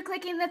 Thanks for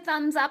clicking the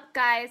thumbs up,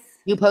 guys.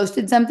 You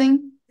posted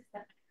something?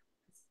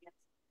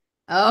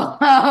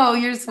 Oh,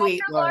 you're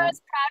sweet, Laura. Laura's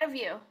proud of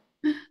you.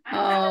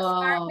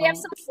 Oh. We have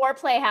some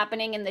foreplay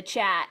happening in the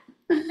chat.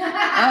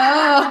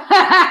 Oh.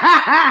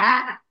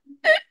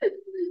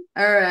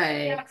 All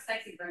right.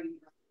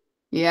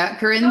 Yeah,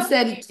 Corinne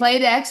said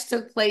Played X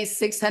took place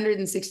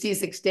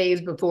 666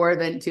 days before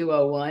Event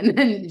 201.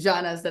 And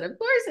Jana said, of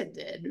course it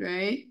did,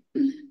 right?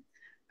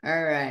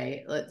 All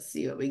right, let's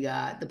see what we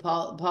got.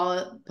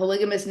 The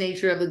polygamous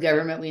nature of the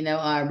government. We know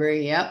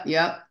Aubrey.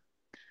 Yep.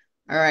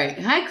 All right.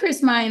 Hi,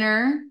 Chris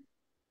Miner.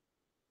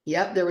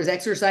 Yep, there was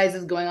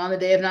exercises going on the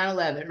day of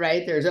 9/11,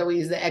 right? There's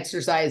always the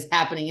exercise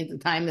happening at the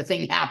time the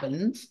thing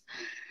happens,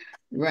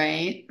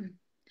 right?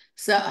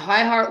 So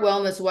High Heart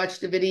Wellness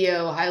watched a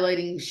video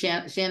highlighting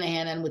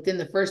Shanahan, and within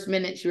the first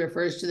minute, she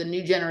refers to the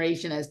new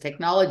generation as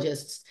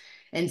technologists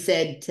and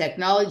said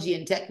technology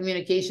and tech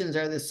communications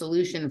are the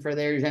solution for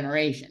their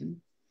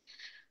generation.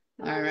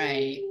 All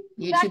right.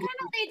 That kind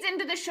of leads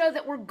into the show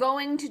that we're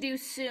going to do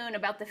soon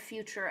about the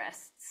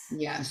futurists.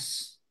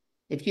 Yes.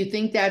 If you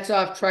think that's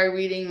off, try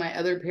reading my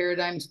other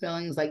paradigm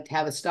spellings like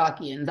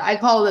Tavistokians. I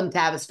call them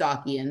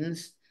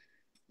Tavistokians.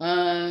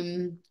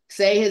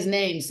 Say his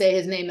name. Say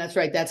his name. That's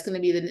right. That's going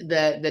to be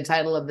the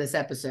title of this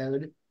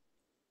episode.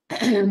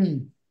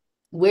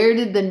 Where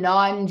did the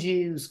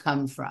non-Jews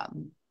come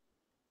from?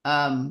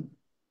 Can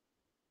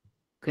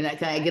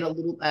I get a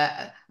little?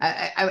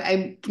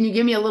 Can you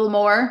give me a little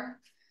more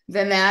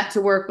than that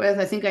to work with?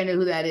 I think I know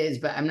who that is,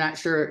 but I'm not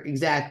sure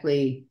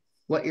exactly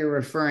what you're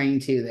referring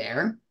to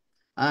there.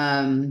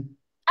 I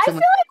feel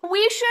like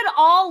we should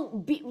all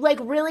be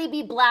really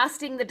be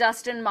blasting the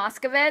Dustin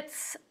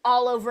Moskovitz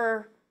all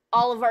over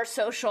all of our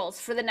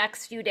socials for the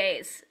next few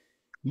days.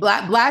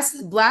 Blast.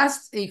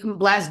 You can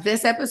blast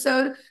this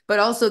episode, but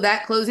also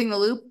that closing the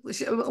loop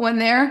one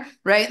there,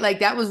 right?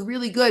 Like that was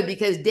really good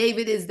because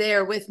David is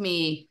there with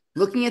me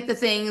looking at the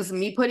things,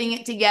 me putting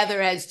it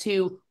together as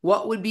to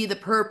what would be the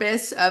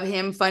purpose of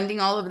him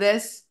funding all of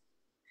this.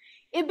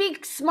 It'd be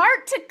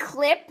smart to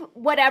clip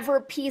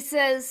whatever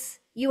pieces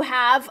you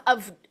have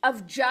of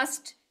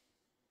just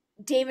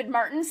David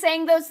Martin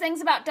saying those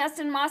things about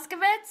Dustin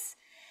Moskovitz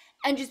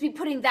and just be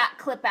putting that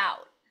clip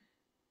out.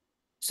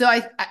 So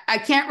I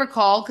can't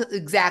recall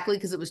exactly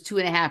because it was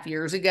 2.5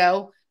 years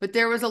ago, but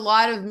there was a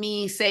lot of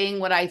me saying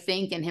what I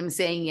think and him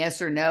saying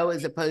yes or no,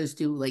 as opposed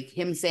to like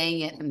him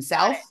saying it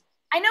himself.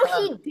 I know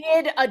he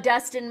did a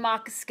Dustin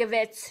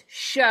Moskovitz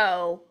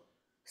show.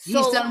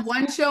 He's done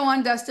one show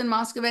on Dustin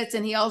Moskovitz,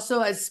 and he also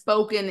has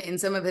spoken in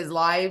some of his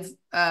live,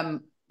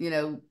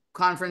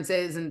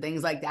 conferences and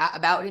things like that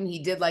about him.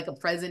 He did like a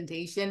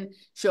presentation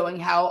showing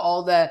how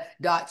all the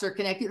dots are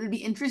connected. It would be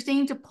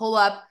interesting to pull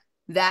up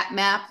that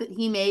map that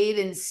he made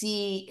and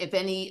see if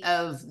any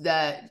of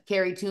the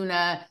Carrie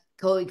Tuna,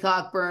 Chloe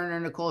Cockburn, or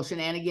Nicole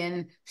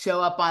Shenanigan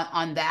show up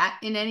on that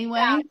in any way.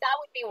 Yeah, that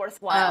would be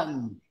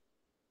worthwhile.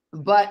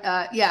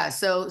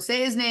 So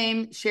say his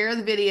name, share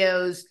the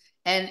videos,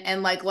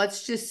 and like,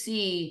 let's just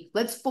see,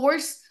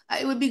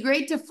 it would be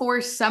great to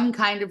force some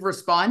kind of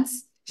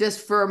response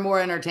just for more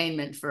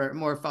entertainment, for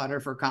more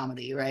fodder for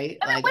comedy, right?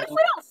 I mean, what if we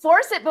don't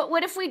force it, but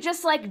what if we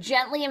just like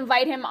gently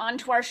invite him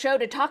onto our show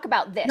to talk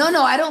about this?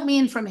 No, I don't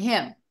mean from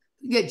him.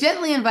 Yeah,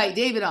 gently invite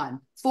David on.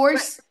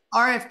 Force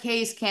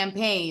RFK's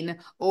campaign,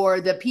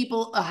 or the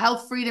people, a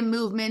health freedom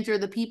movement, or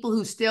the people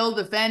who still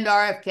defend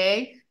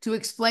RFK to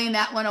explain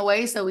that one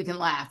away so we can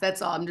laugh.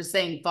 That's all. I'm just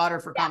saying fodder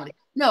for comedy.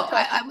 No,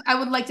 I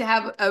would like to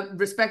have a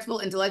respectful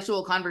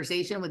intellectual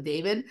conversation with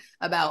David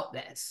about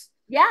this.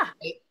 Yeah.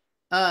 Right?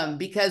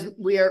 Because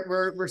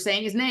we're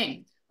saying his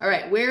name. All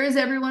right, where is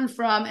everyone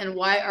from and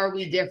why are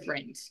we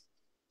different?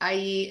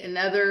 I.e.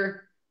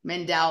 another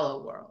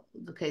Mandela world.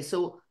 Okay,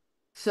 so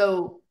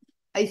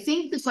I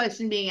think the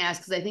question being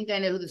asked, because I think I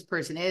know who this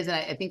person is, and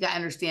I think I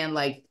understand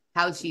like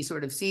how she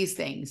sort of sees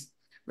things,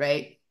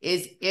 right?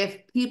 Is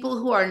if people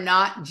who are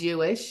not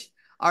Jewish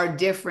are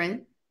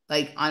different,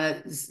 like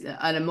on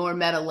a more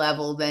meta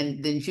level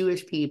than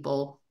Jewish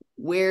people,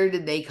 where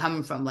did they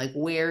come from? Like,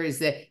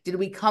 did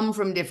we come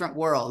from different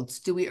worlds?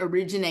 Do we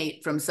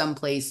originate from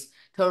someplace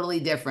totally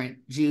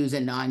different, Jews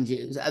and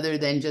non-Jews, other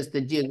than just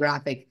the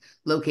geographic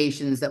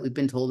locations that we've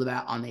been told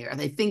about on the earth?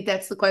 I think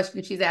that's the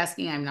question she's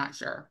asking. I'm not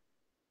sure.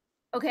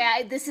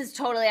 Okay, this is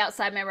totally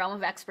outside my realm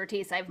of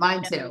expertise.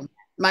 Mine too.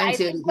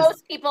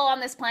 Most people on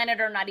this planet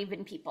are not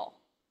even people.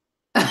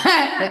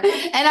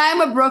 And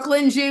I'm a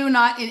Brooklyn Jew,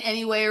 not in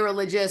any way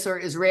religious or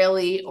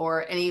Israeli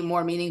or any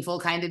more meaningful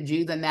kind of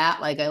Jew than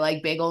that. Like, I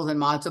like bagels and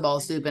matzo ball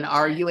soup and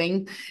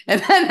arguing,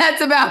 and then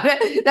that's about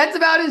it. That's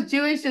about as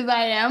Jewish as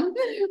I am,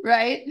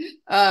 right?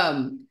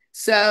 Okay.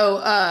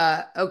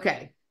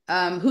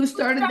 Who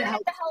started the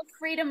health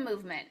freedom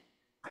movement?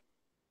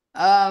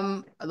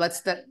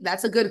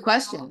 That's a good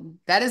question.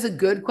 That is a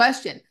good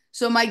question.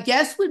 So my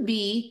guess would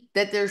be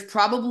that there's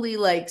probably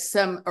like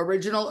some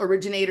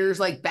originators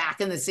like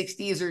back in the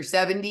 60s or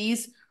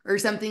 70s or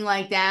something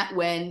like that,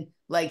 when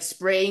like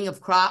spraying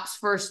of crops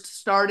first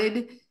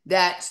started,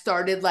 that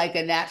started like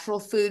a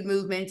natural food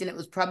movement, and it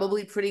was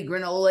probably pretty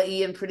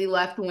granola-y and pretty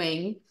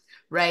left-wing,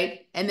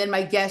 right? And then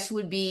my guess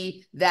would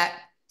be that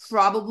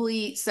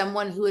probably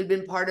someone who had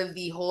been part of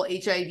the whole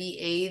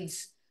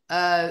HIV/AIDS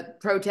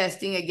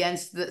protesting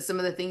against some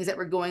of the things that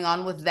were going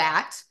on with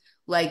that,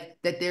 like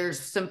that there's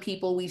some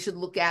people we should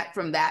look at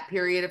from that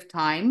period of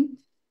time.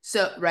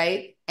 So,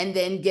 right. And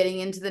then getting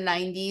into the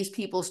 90s,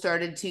 people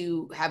started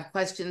to have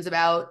questions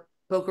about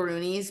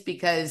pokeroonies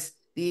because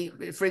the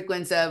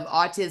frequency of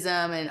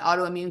autism and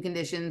autoimmune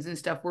conditions and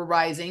stuff were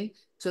rising.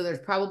 So there's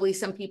probably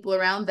some people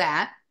around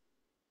that.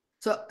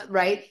 So,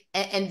 right.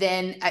 And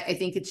then I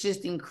think it's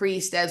just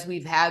increased as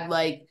we've had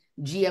like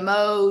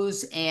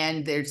GMOs,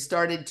 and they're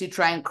started to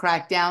try and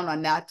crack down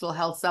on natural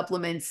health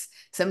supplements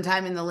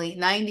sometime in the late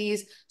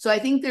 90s. So I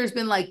think there's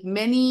been like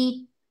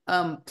many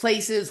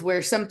places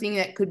where something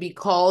that could be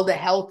called a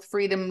health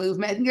freedom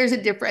movement. I think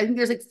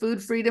there's like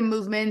food freedom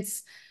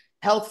movements,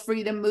 health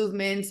freedom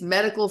movements,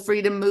 medical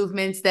freedom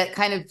movements that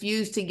kind of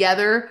fused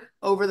together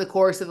over the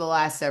course of the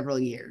last several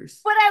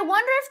years. But I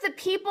wonder if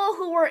the people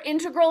who were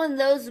integral in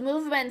those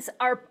movements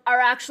are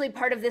actually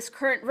part of this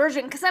current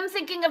version. Because I'm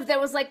thinking of, there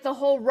was like the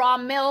whole raw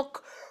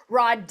milk,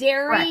 raw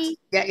dairy.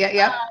 Right.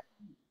 Yeah.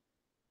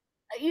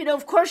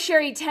 Of course,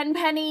 Sherry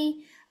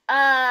Tenpenny.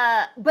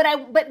 But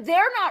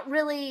they're not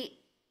really.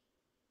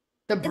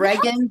 The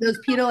Bregan, those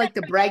people like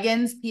the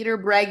Bregans, Peter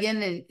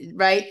Bregan, and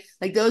right,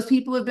 like those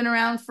people have been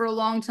around for a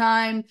long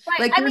time. Right.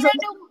 Like, I know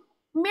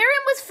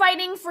Miriam was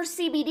fighting for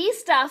CBD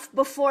stuff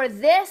before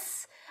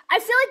this. I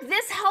feel like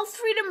this health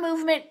freedom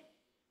movement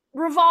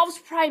revolves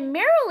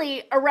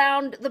primarily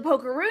around the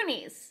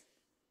pokeroonies.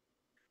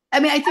 I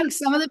mean, I think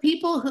some of the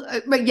people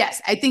but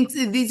yes, I think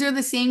these are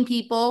the same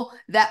people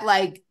that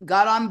like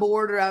got on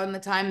board around the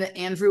time that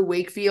Andrew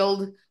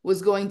Wakefield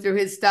was going through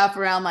his stuff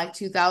around like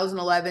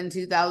 2011,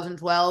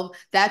 2012.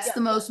 That's the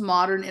most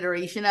modern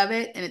iteration of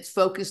it. And it's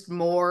focused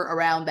more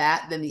around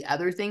that than the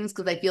other things.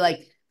 Cause I feel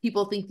like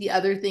people think the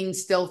other things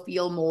still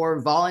feel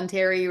more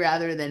voluntary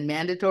rather than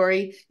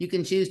mandatory. You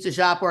can choose to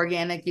shop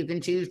organic. You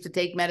can choose to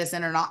take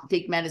medicine or not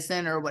take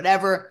medicine or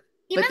whatever.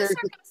 Even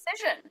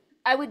circumcision.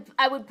 I would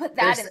put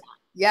that in that.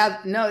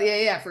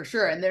 Yeah, for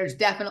sure. And there's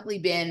definitely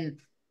been,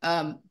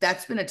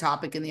 that's been a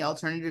topic in the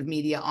alternative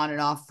media on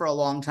and off for a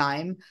long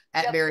time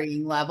at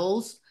varying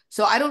levels.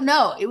 So I don't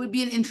know. It would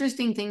be an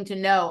interesting thing to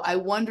know. I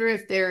wonder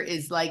if there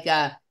is like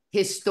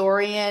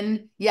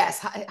historian. Yes,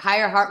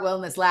 higher heart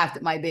wellness laughed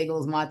at my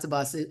bagels,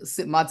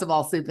 matzo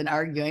ball soup, and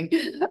arguing.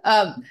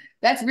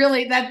 That's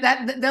really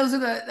those are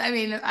the. I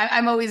mean,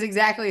 I'm always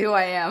exactly who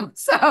I am.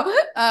 So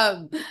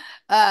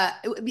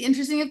it would be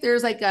interesting if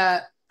there's like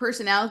a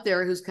person out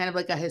there who's kind of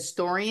like a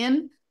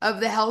historian of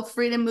the health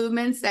freedom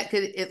movements that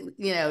could,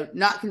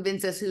 not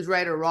convince us who's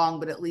right or wrong,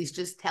 but at least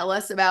just tell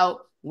us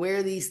about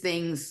where these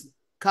things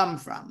come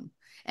from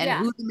and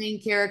who the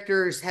main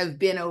characters have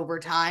been over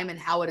time and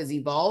how it has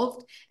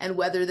evolved, and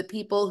whether the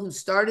people who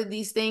started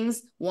these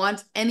things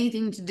want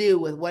anything to do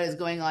with what is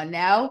going on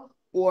now,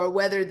 or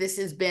whether this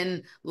has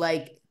been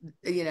like,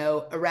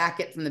 a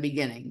racket from the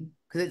beginning,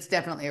 because it's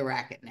definitely a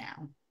racket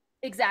now.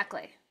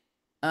 Exactly.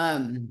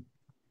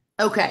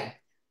 Okay.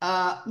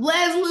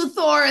 Les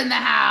Luthor in the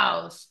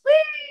house.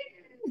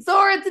 Whee!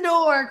 Thor at the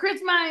door.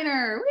 Chris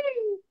Minor.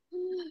 Whee!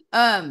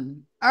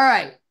 All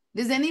right.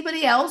 Does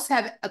anybody else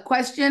have a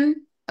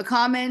question, a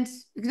comment?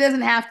 It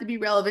doesn't have to be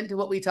relevant to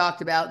what we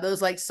talked about.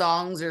 Those like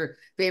songs or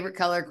favorite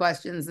color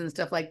questions and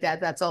stuff like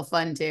that. That's all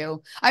fun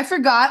too. I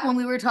forgot when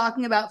we were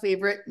talking about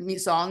favorite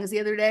songs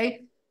the other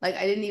day. Like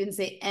I didn't even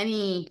say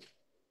any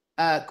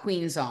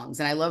Queen songs,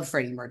 and I love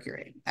Freddie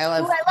Mercury. I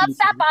love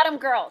Fat Bottom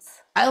Girls.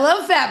 I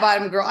love Fat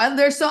Bottom Girl. I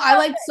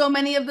like so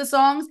many of the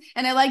songs,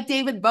 and I like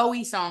David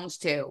Bowie songs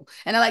too,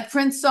 and I like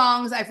Prince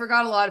songs. I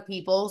forgot a lot of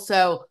people,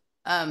 so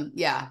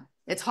yeah,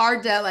 it's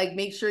hard to like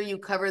make sure you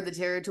cover the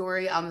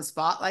territory on the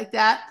spot like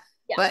that.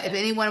 Yeah. But if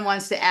anyone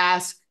wants to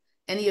ask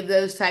any of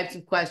those types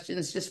of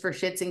questions just for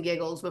shits and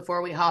giggles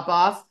before we hop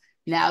off,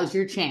 now's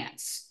your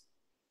chance.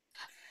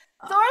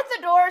 Thor at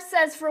the Door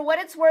says, for what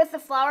it's worth, the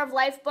Flower of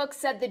Life book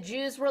said the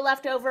Jews were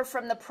left over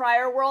from the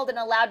prior world and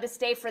allowed to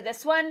stay for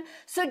this one.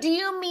 So do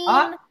you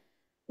mean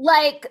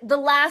like the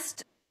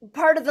last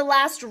part of the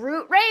last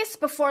root race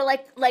before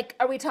like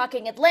are we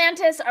talking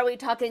Atlantis? Are we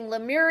talking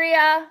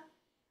Lemuria?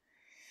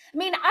 I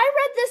mean, I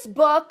read this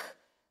book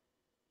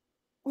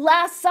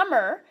last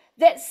summer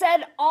that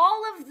said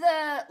all of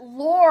the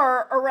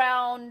lore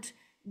around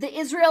the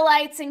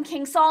Israelites and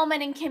King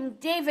Solomon and King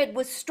David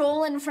was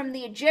stolen from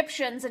the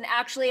Egyptians and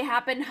actually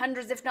happened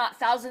hundreds, if not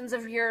thousands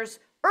of years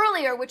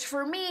earlier, which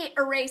for me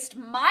erased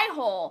my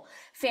whole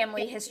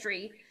family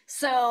history.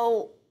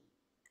 So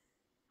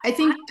I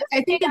think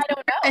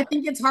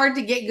it's hard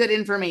to get good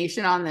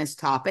information on this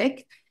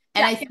topic.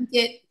 And I think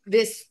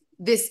this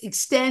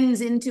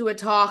extends into a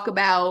talk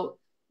about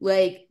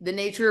like the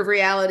nature of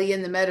reality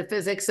and the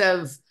metaphysics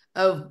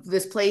of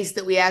this place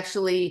that we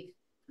actually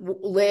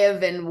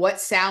live, and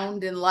what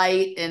sound and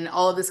light and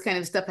all of this kind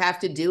of stuff have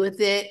to do with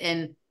it,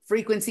 and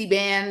frequency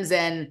bands,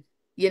 and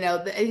I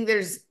think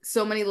there's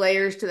so many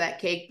layers to that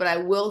cake. But I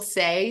will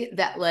say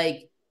that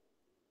like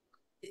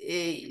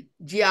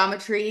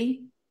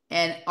geometry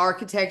and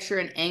architecture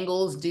and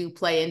angles do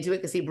play into it,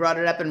 because he brought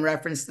it up in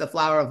reference to the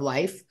Flower of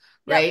Life,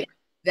 right? Yep.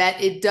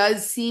 That it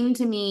does seem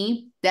to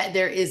me that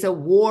there is a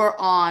war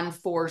on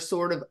for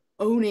sort of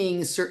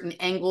owning certain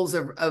angles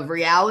of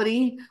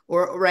reality,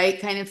 or right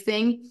kind of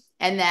thing.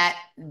 And that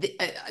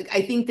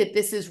I think that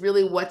this is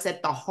really what's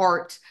at the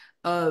heart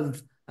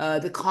of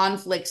the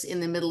conflicts in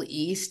the Middle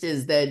East,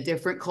 is the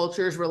different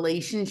cultures'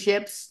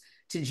 relationships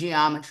to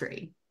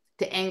geometry,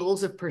 to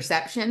angles of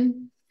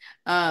perception.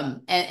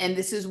 And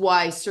this is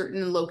why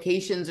certain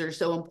locations are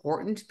so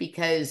important,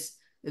 because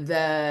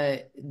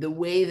the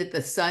way that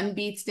the sun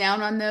beats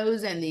down on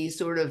those and the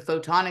sort of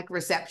photonic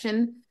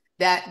reception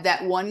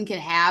that one can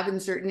have in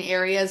certain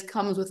areas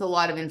comes with a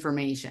lot of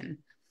information.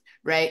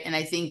 Right. And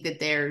I think that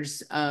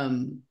there's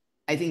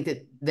I think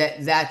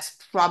that's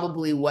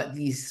probably what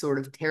these sort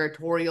of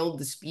territorial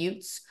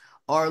disputes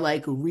are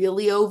like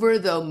really over,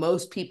 though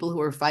most people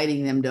who are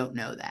fighting them don't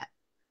know that.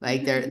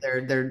 Like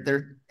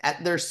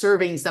they're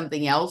serving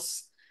something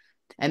else,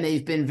 and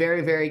they've been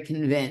very, very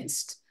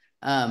convinced.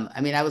 I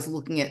mean, I was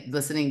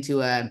listening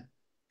to a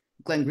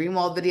Glenn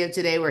Greenwald video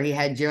today where he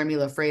had Jeremy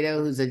Lafredo,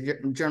 who's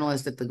a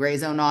journalist at the Gray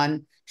Zone,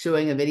 on,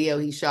 showing a video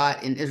he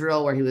shot in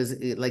Israel where he was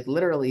like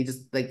literally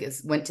just like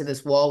went to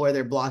this wall where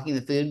they're blocking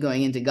the food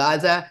going into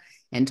Gaza,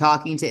 and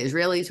talking to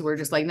Israelis who were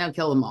just like, no,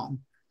 kill them all.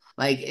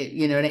 Like,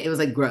 it was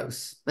like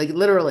gross, like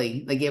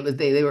literally, like it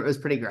was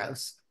pretty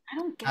gross. I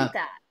don't get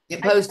that.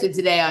 It posted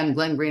today on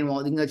Glenn Greenwald.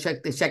 You can go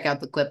check out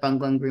the clip on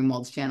Glenn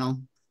Greenwald's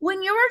channel.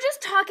 When you were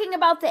just talking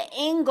about the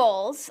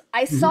angles,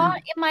 I saw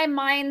in my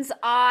mind's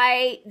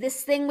eye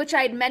this thing which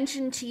I'd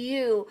mentioned to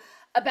you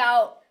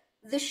about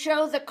the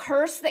show The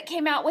Curse that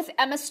came out with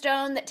Emma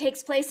Stone that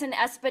takes place in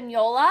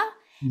Espanola.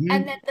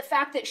 And then the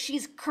fact that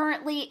she's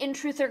currently in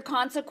Truth or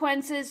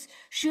Consequences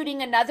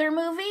shooting another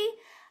movie.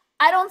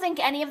 I don't think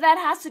any of that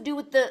has to do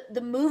with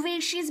the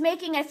movie she's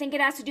making. I think it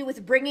has to do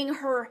with bringing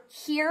her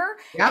here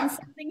and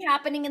something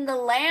happening in the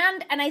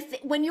land. And I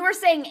think when you were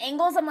saying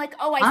angles, I'm like,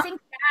 oh, I think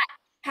that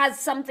has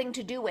something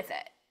to do with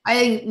it. I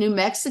think New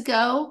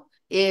Mexico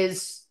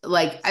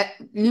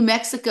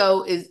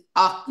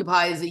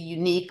occupies a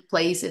unique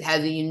place. It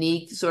has a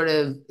unique sort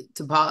of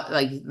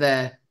like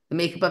the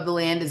makeup of the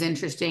land is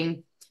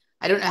interesting.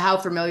 I don't know how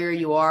familiar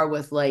you are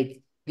with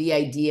like the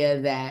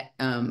idea that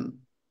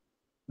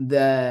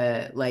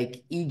the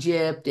like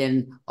Egypt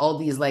and all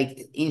these like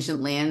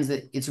ancient lands,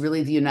 that it's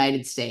really the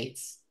United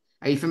States.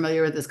 Are you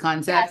familiar with this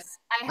concept? Yes,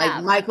 I Like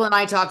have. Michael and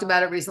I talked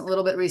about it a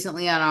little bit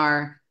recently on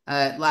our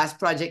last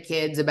Project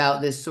Kids,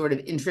 about this sort of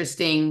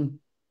interesting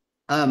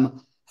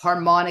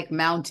harmonic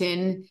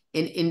mountain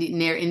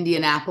near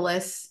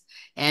Indianapolis,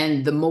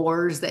 and the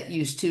Moors that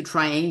used to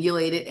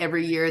triangulate it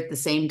every year at the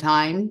same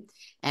time.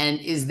 And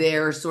is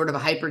there sort of a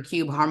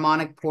hypercube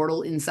harmonic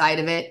portal inside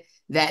of it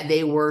that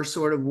they were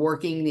sort of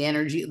working the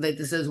energy, that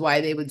this is why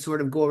they would sort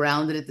of go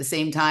around it at the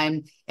same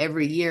time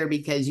every year,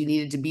 because you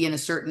needed to be in a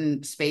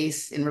certain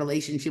space in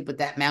relationship with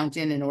that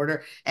mountain in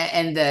order.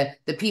 And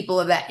the people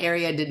of that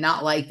area did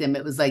not like them.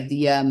 It was like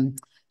the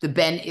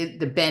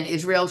Ben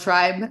Israel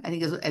tribe, I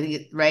think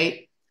it's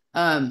right.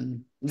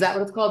 Is that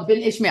what it's called? Ben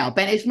Ishmael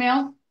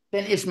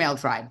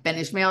tribe. Ben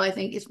Ishmael, I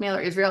think, Ishmael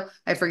or Israel,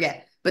 I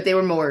forget. But they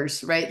were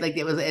Moors, right? Like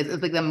it was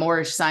like the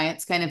Moorish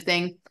science kind of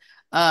thing.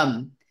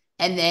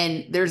 And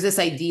then there's this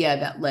idea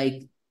that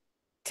like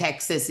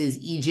Texas is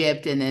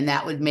Egypt, and then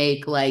that would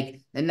make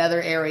like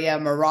another area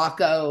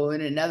Morocco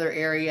and another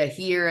area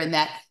here, and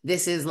that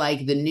this is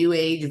like the new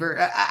age.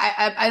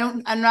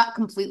 I'm not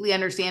completely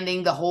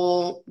understanding the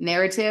whole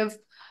narrative.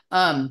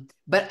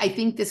 But I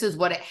think this is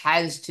what it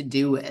has to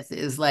do with,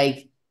 is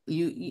like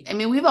I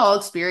mean, we've all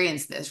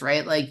experienced this,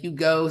 right? Like you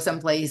go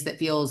someplace that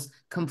feels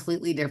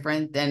completely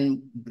different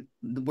than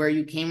where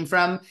you came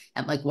from,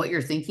 and like what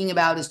you're thinking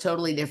about is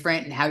totally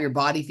different, and how your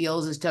body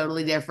feels is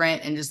totally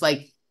different, and just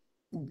like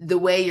the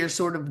way you're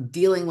sort of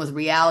dealing with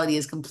reality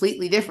is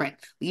completely different,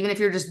 even if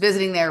you're just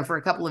visiting there for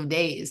a couple of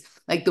days.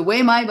 Like the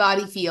way my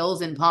body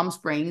feels in Palm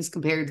Springs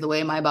compared to the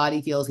way my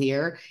body feels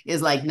here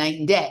is like night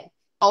and day.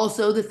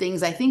 Also, the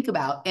things I think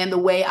about and the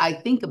way I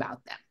think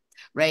about them,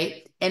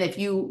 right? And if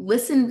you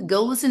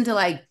go listen to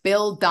like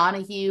Bill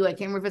Donahue, I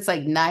can't remember if it's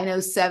like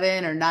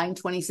 907 or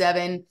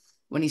 927,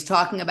 when he's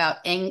talking about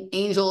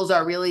angels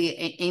are really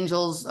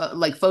angels,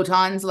 like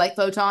photons, light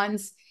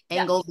photons,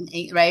 angles,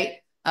 right?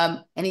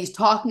 And he's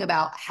talking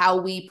about how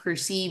we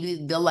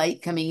perceive the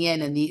light coming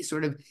in, and the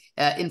sort of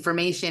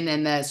information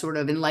and the sort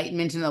of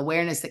enlightenment and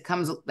awareness that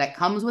comes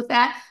with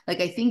that.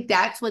 Like, I think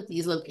that's what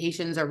these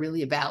locations are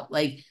really about.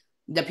 Like,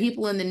 the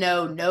people in the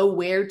know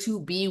where to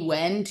be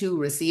when to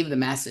receive the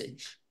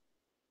message.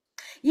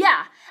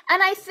 Yeah.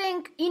 And I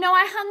think,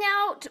 I hung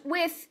out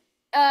with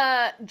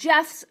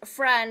Jeff's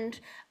friend,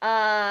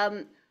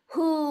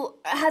 who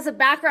has a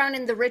background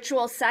in the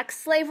ritual sex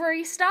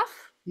slavery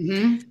stuff.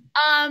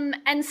 Mm-hmm.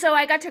 And so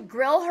I got to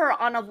grill her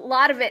on a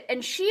lot of it.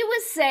 And she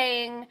was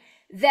saying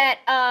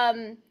that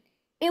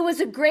it was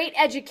a great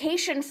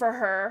education for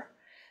her,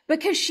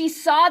 because she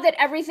saw that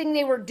everything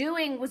they were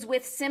doing was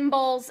with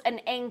symbols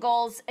and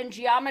angles and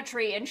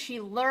geometry. And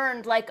she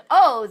learned like,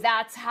 oh,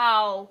 that's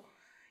how,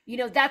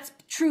 that's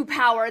true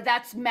power.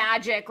 That's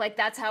magic. Like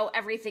that's how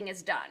everything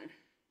is done.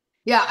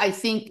 Yeah, I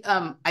think,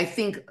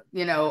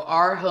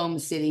 our home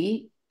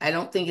city, I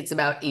don't think it's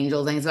about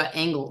angels. I think it's about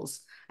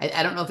angles.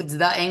 I don't know if it's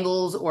the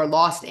angles or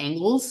lost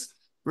angles,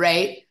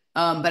 right?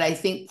 But I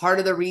think part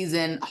of the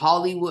reason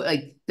Hollywood,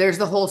 like there's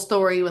the whole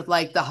story with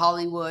like the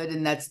Hollywood,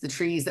 and that's the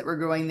trees that were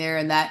growing there,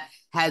 and that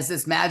has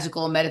this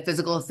magical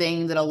metaphysical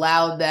thing that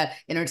allowed the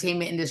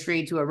entertainment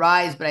industry to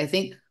arise. But I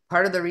think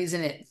part of the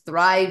reason it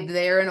thrived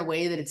there in a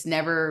way that it's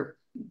never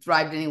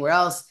thrived anywhere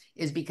else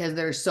is because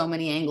there's so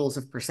many angles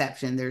of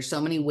perception. There's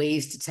so many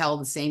ways to tell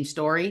the same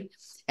story.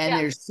 And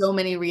there's so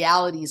many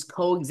realities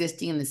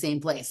coexisting in the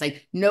same place.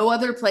 Like no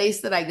other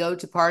place that I go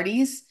to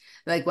parties,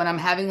 like when I'm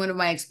having one of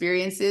my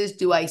experiences,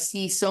 do I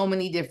see so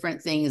many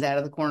different things out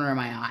of the corner of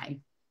my eye,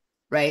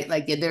 right?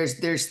 Like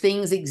there's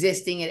things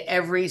existing at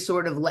every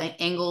sort of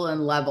angle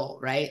and level,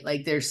 right?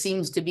 Like there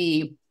seems to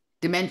be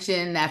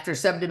dimension after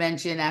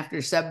subdimension after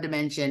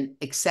subdimension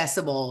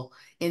accessible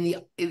in the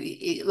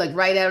like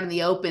right out in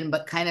the open,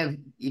 but kind of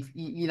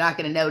you're not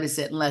going to notice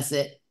it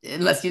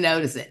unless you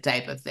notice it,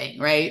 type of thing,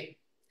 right?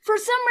 For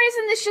some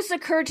reason, this just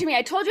occurred to me.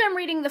 I told you I'm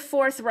reading The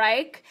Fourth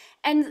Reich,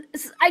 and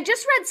I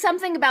just read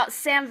something about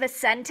San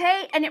Vicente,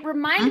 and it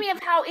reminded me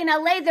of how in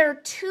LA there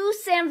are two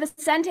San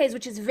Vicentes,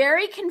 which is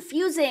very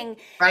confusing.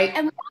 Right.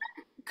 And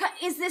one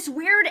is this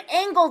weird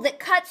angle that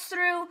cuts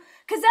through,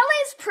 because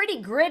LA is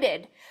pretty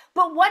gridded,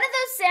 but one of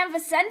those San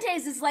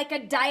Vicentes is like a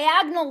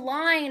diagonal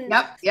line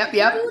Yep.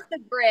 through the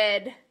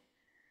grid.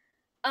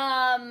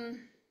 Well,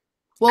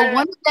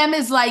 one of them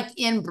is like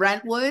in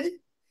Brentwood,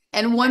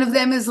 and one of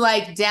them is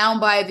like down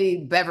by the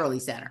Beverly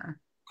Center.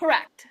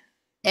 Correct.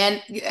 And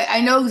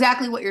I know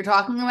exactly what you're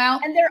talking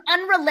about. And they're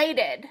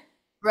unrelated.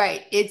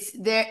 Right. It's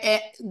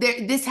there.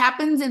 This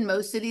happens in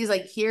most cities.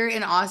 Like here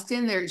in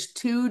Austin, there's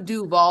two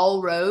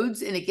Duval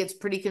roads, and it gets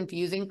pretty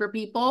confusing for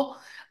people.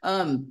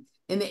 In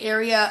the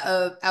area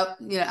of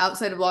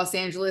outside of Los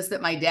Angeles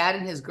that my dad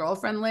and his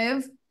girlfriend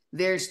live,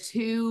 there's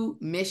two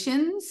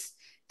missions,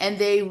 and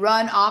they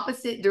run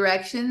opposite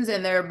directions,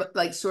 and they're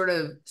like sort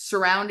of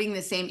surrounding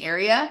the same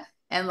area.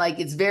 And like,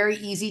 it's very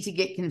easy to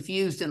get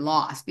confused and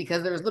lost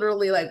because there's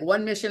literally like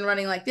one mission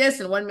running like this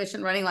and one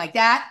mission running like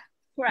that.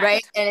 Correct.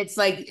 right? And it's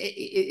like,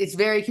 it's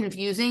very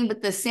confusing,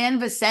 but the San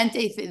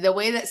Vicente, the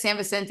way that San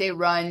Vicente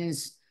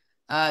runs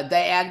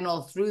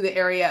diagonal through the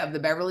area of the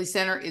Beverly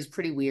Center is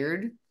pretty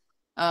weird.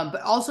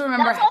 But also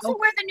remember that's also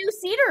where the new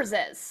Cedars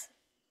is.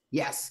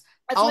 Yes.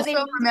 That's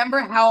also remember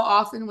how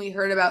often we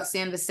heard about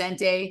San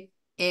Vicente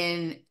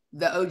in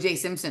the O.J.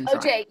 Simpson trial.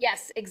 O.J.,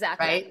 yes,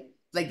 exactly. Right?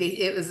 Like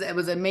it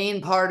was a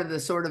main part of the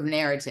sort of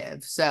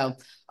narrative. So,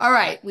 all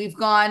right, we've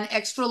gone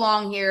extra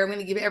long here. I'm going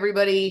to give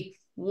everybody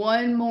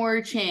one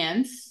more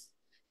chance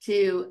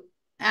to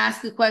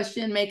ask a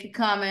question, make a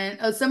comment.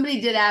 Oh,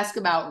 somebody did ask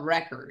about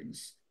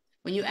records.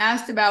 When you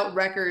asked about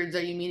records,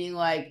 are you meaning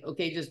like,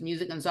 okay, just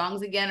music and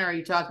songs again? Or are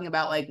you talking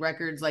about like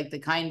records, like the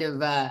kind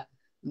of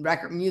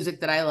record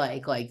music that I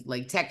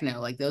like techno,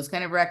 like those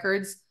kind of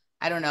records?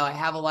 I don't know. I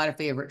have a lot of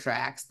favorite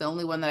tracks. The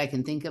only one that I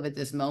can think of at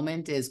this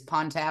moment is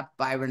Pontap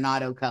by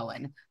Renato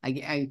Cohen.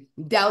 I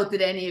doubt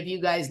that any of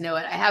you guys know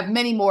it. I have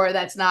many more.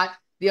 That's not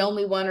the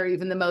only one or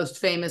even the most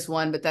famous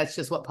one, but that's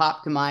just what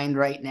popped to mind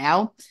right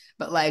now.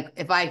 But like,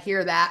 if I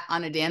hear that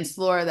on a dance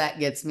floor, that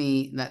gets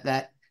me,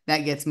 that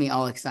gets me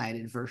all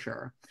excited for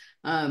sure.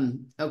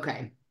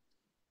 Okay.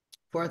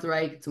 Fourth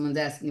Reich, someone's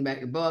asking about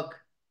your book.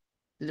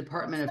 The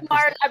Department of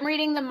Mars, I'm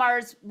reading the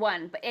Mars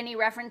one, but any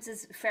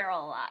references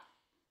Feral a lot.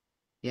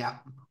 Yeah.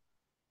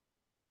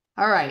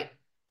 All right.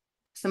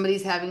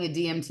 Somebody's having a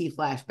DMT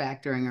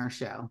flashback during our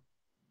show.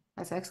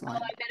 That's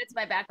excellent. Oh, I bet it's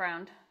my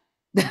background.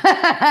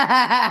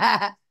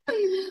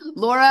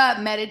 Laura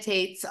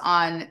meditates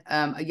on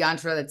a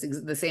yantra that's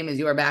the same as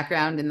your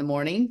background in the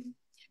morning,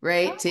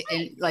 right? Oh,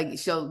 and like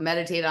she'll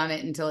meditate on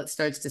it until it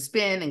starts to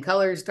spin and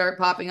colors start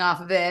popping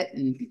off of it.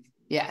 And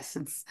yes,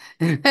 it's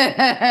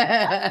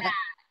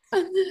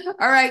all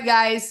right,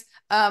 guys.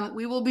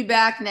 We will be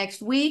back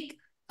next week.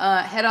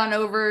 Head on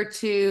over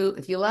to,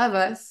 if you love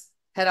us,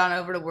 head on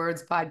over to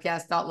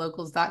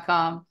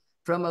wordspodcast.locals.com.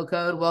 Promo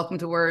code welcome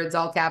to words,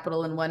 all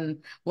capital in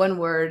one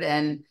word,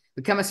 and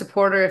become a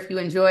supporter if you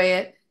enjoy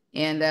it.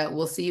 And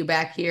we'll see you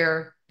back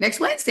here next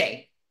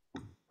Wednesday.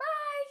 Bye.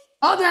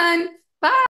 All done. Bye.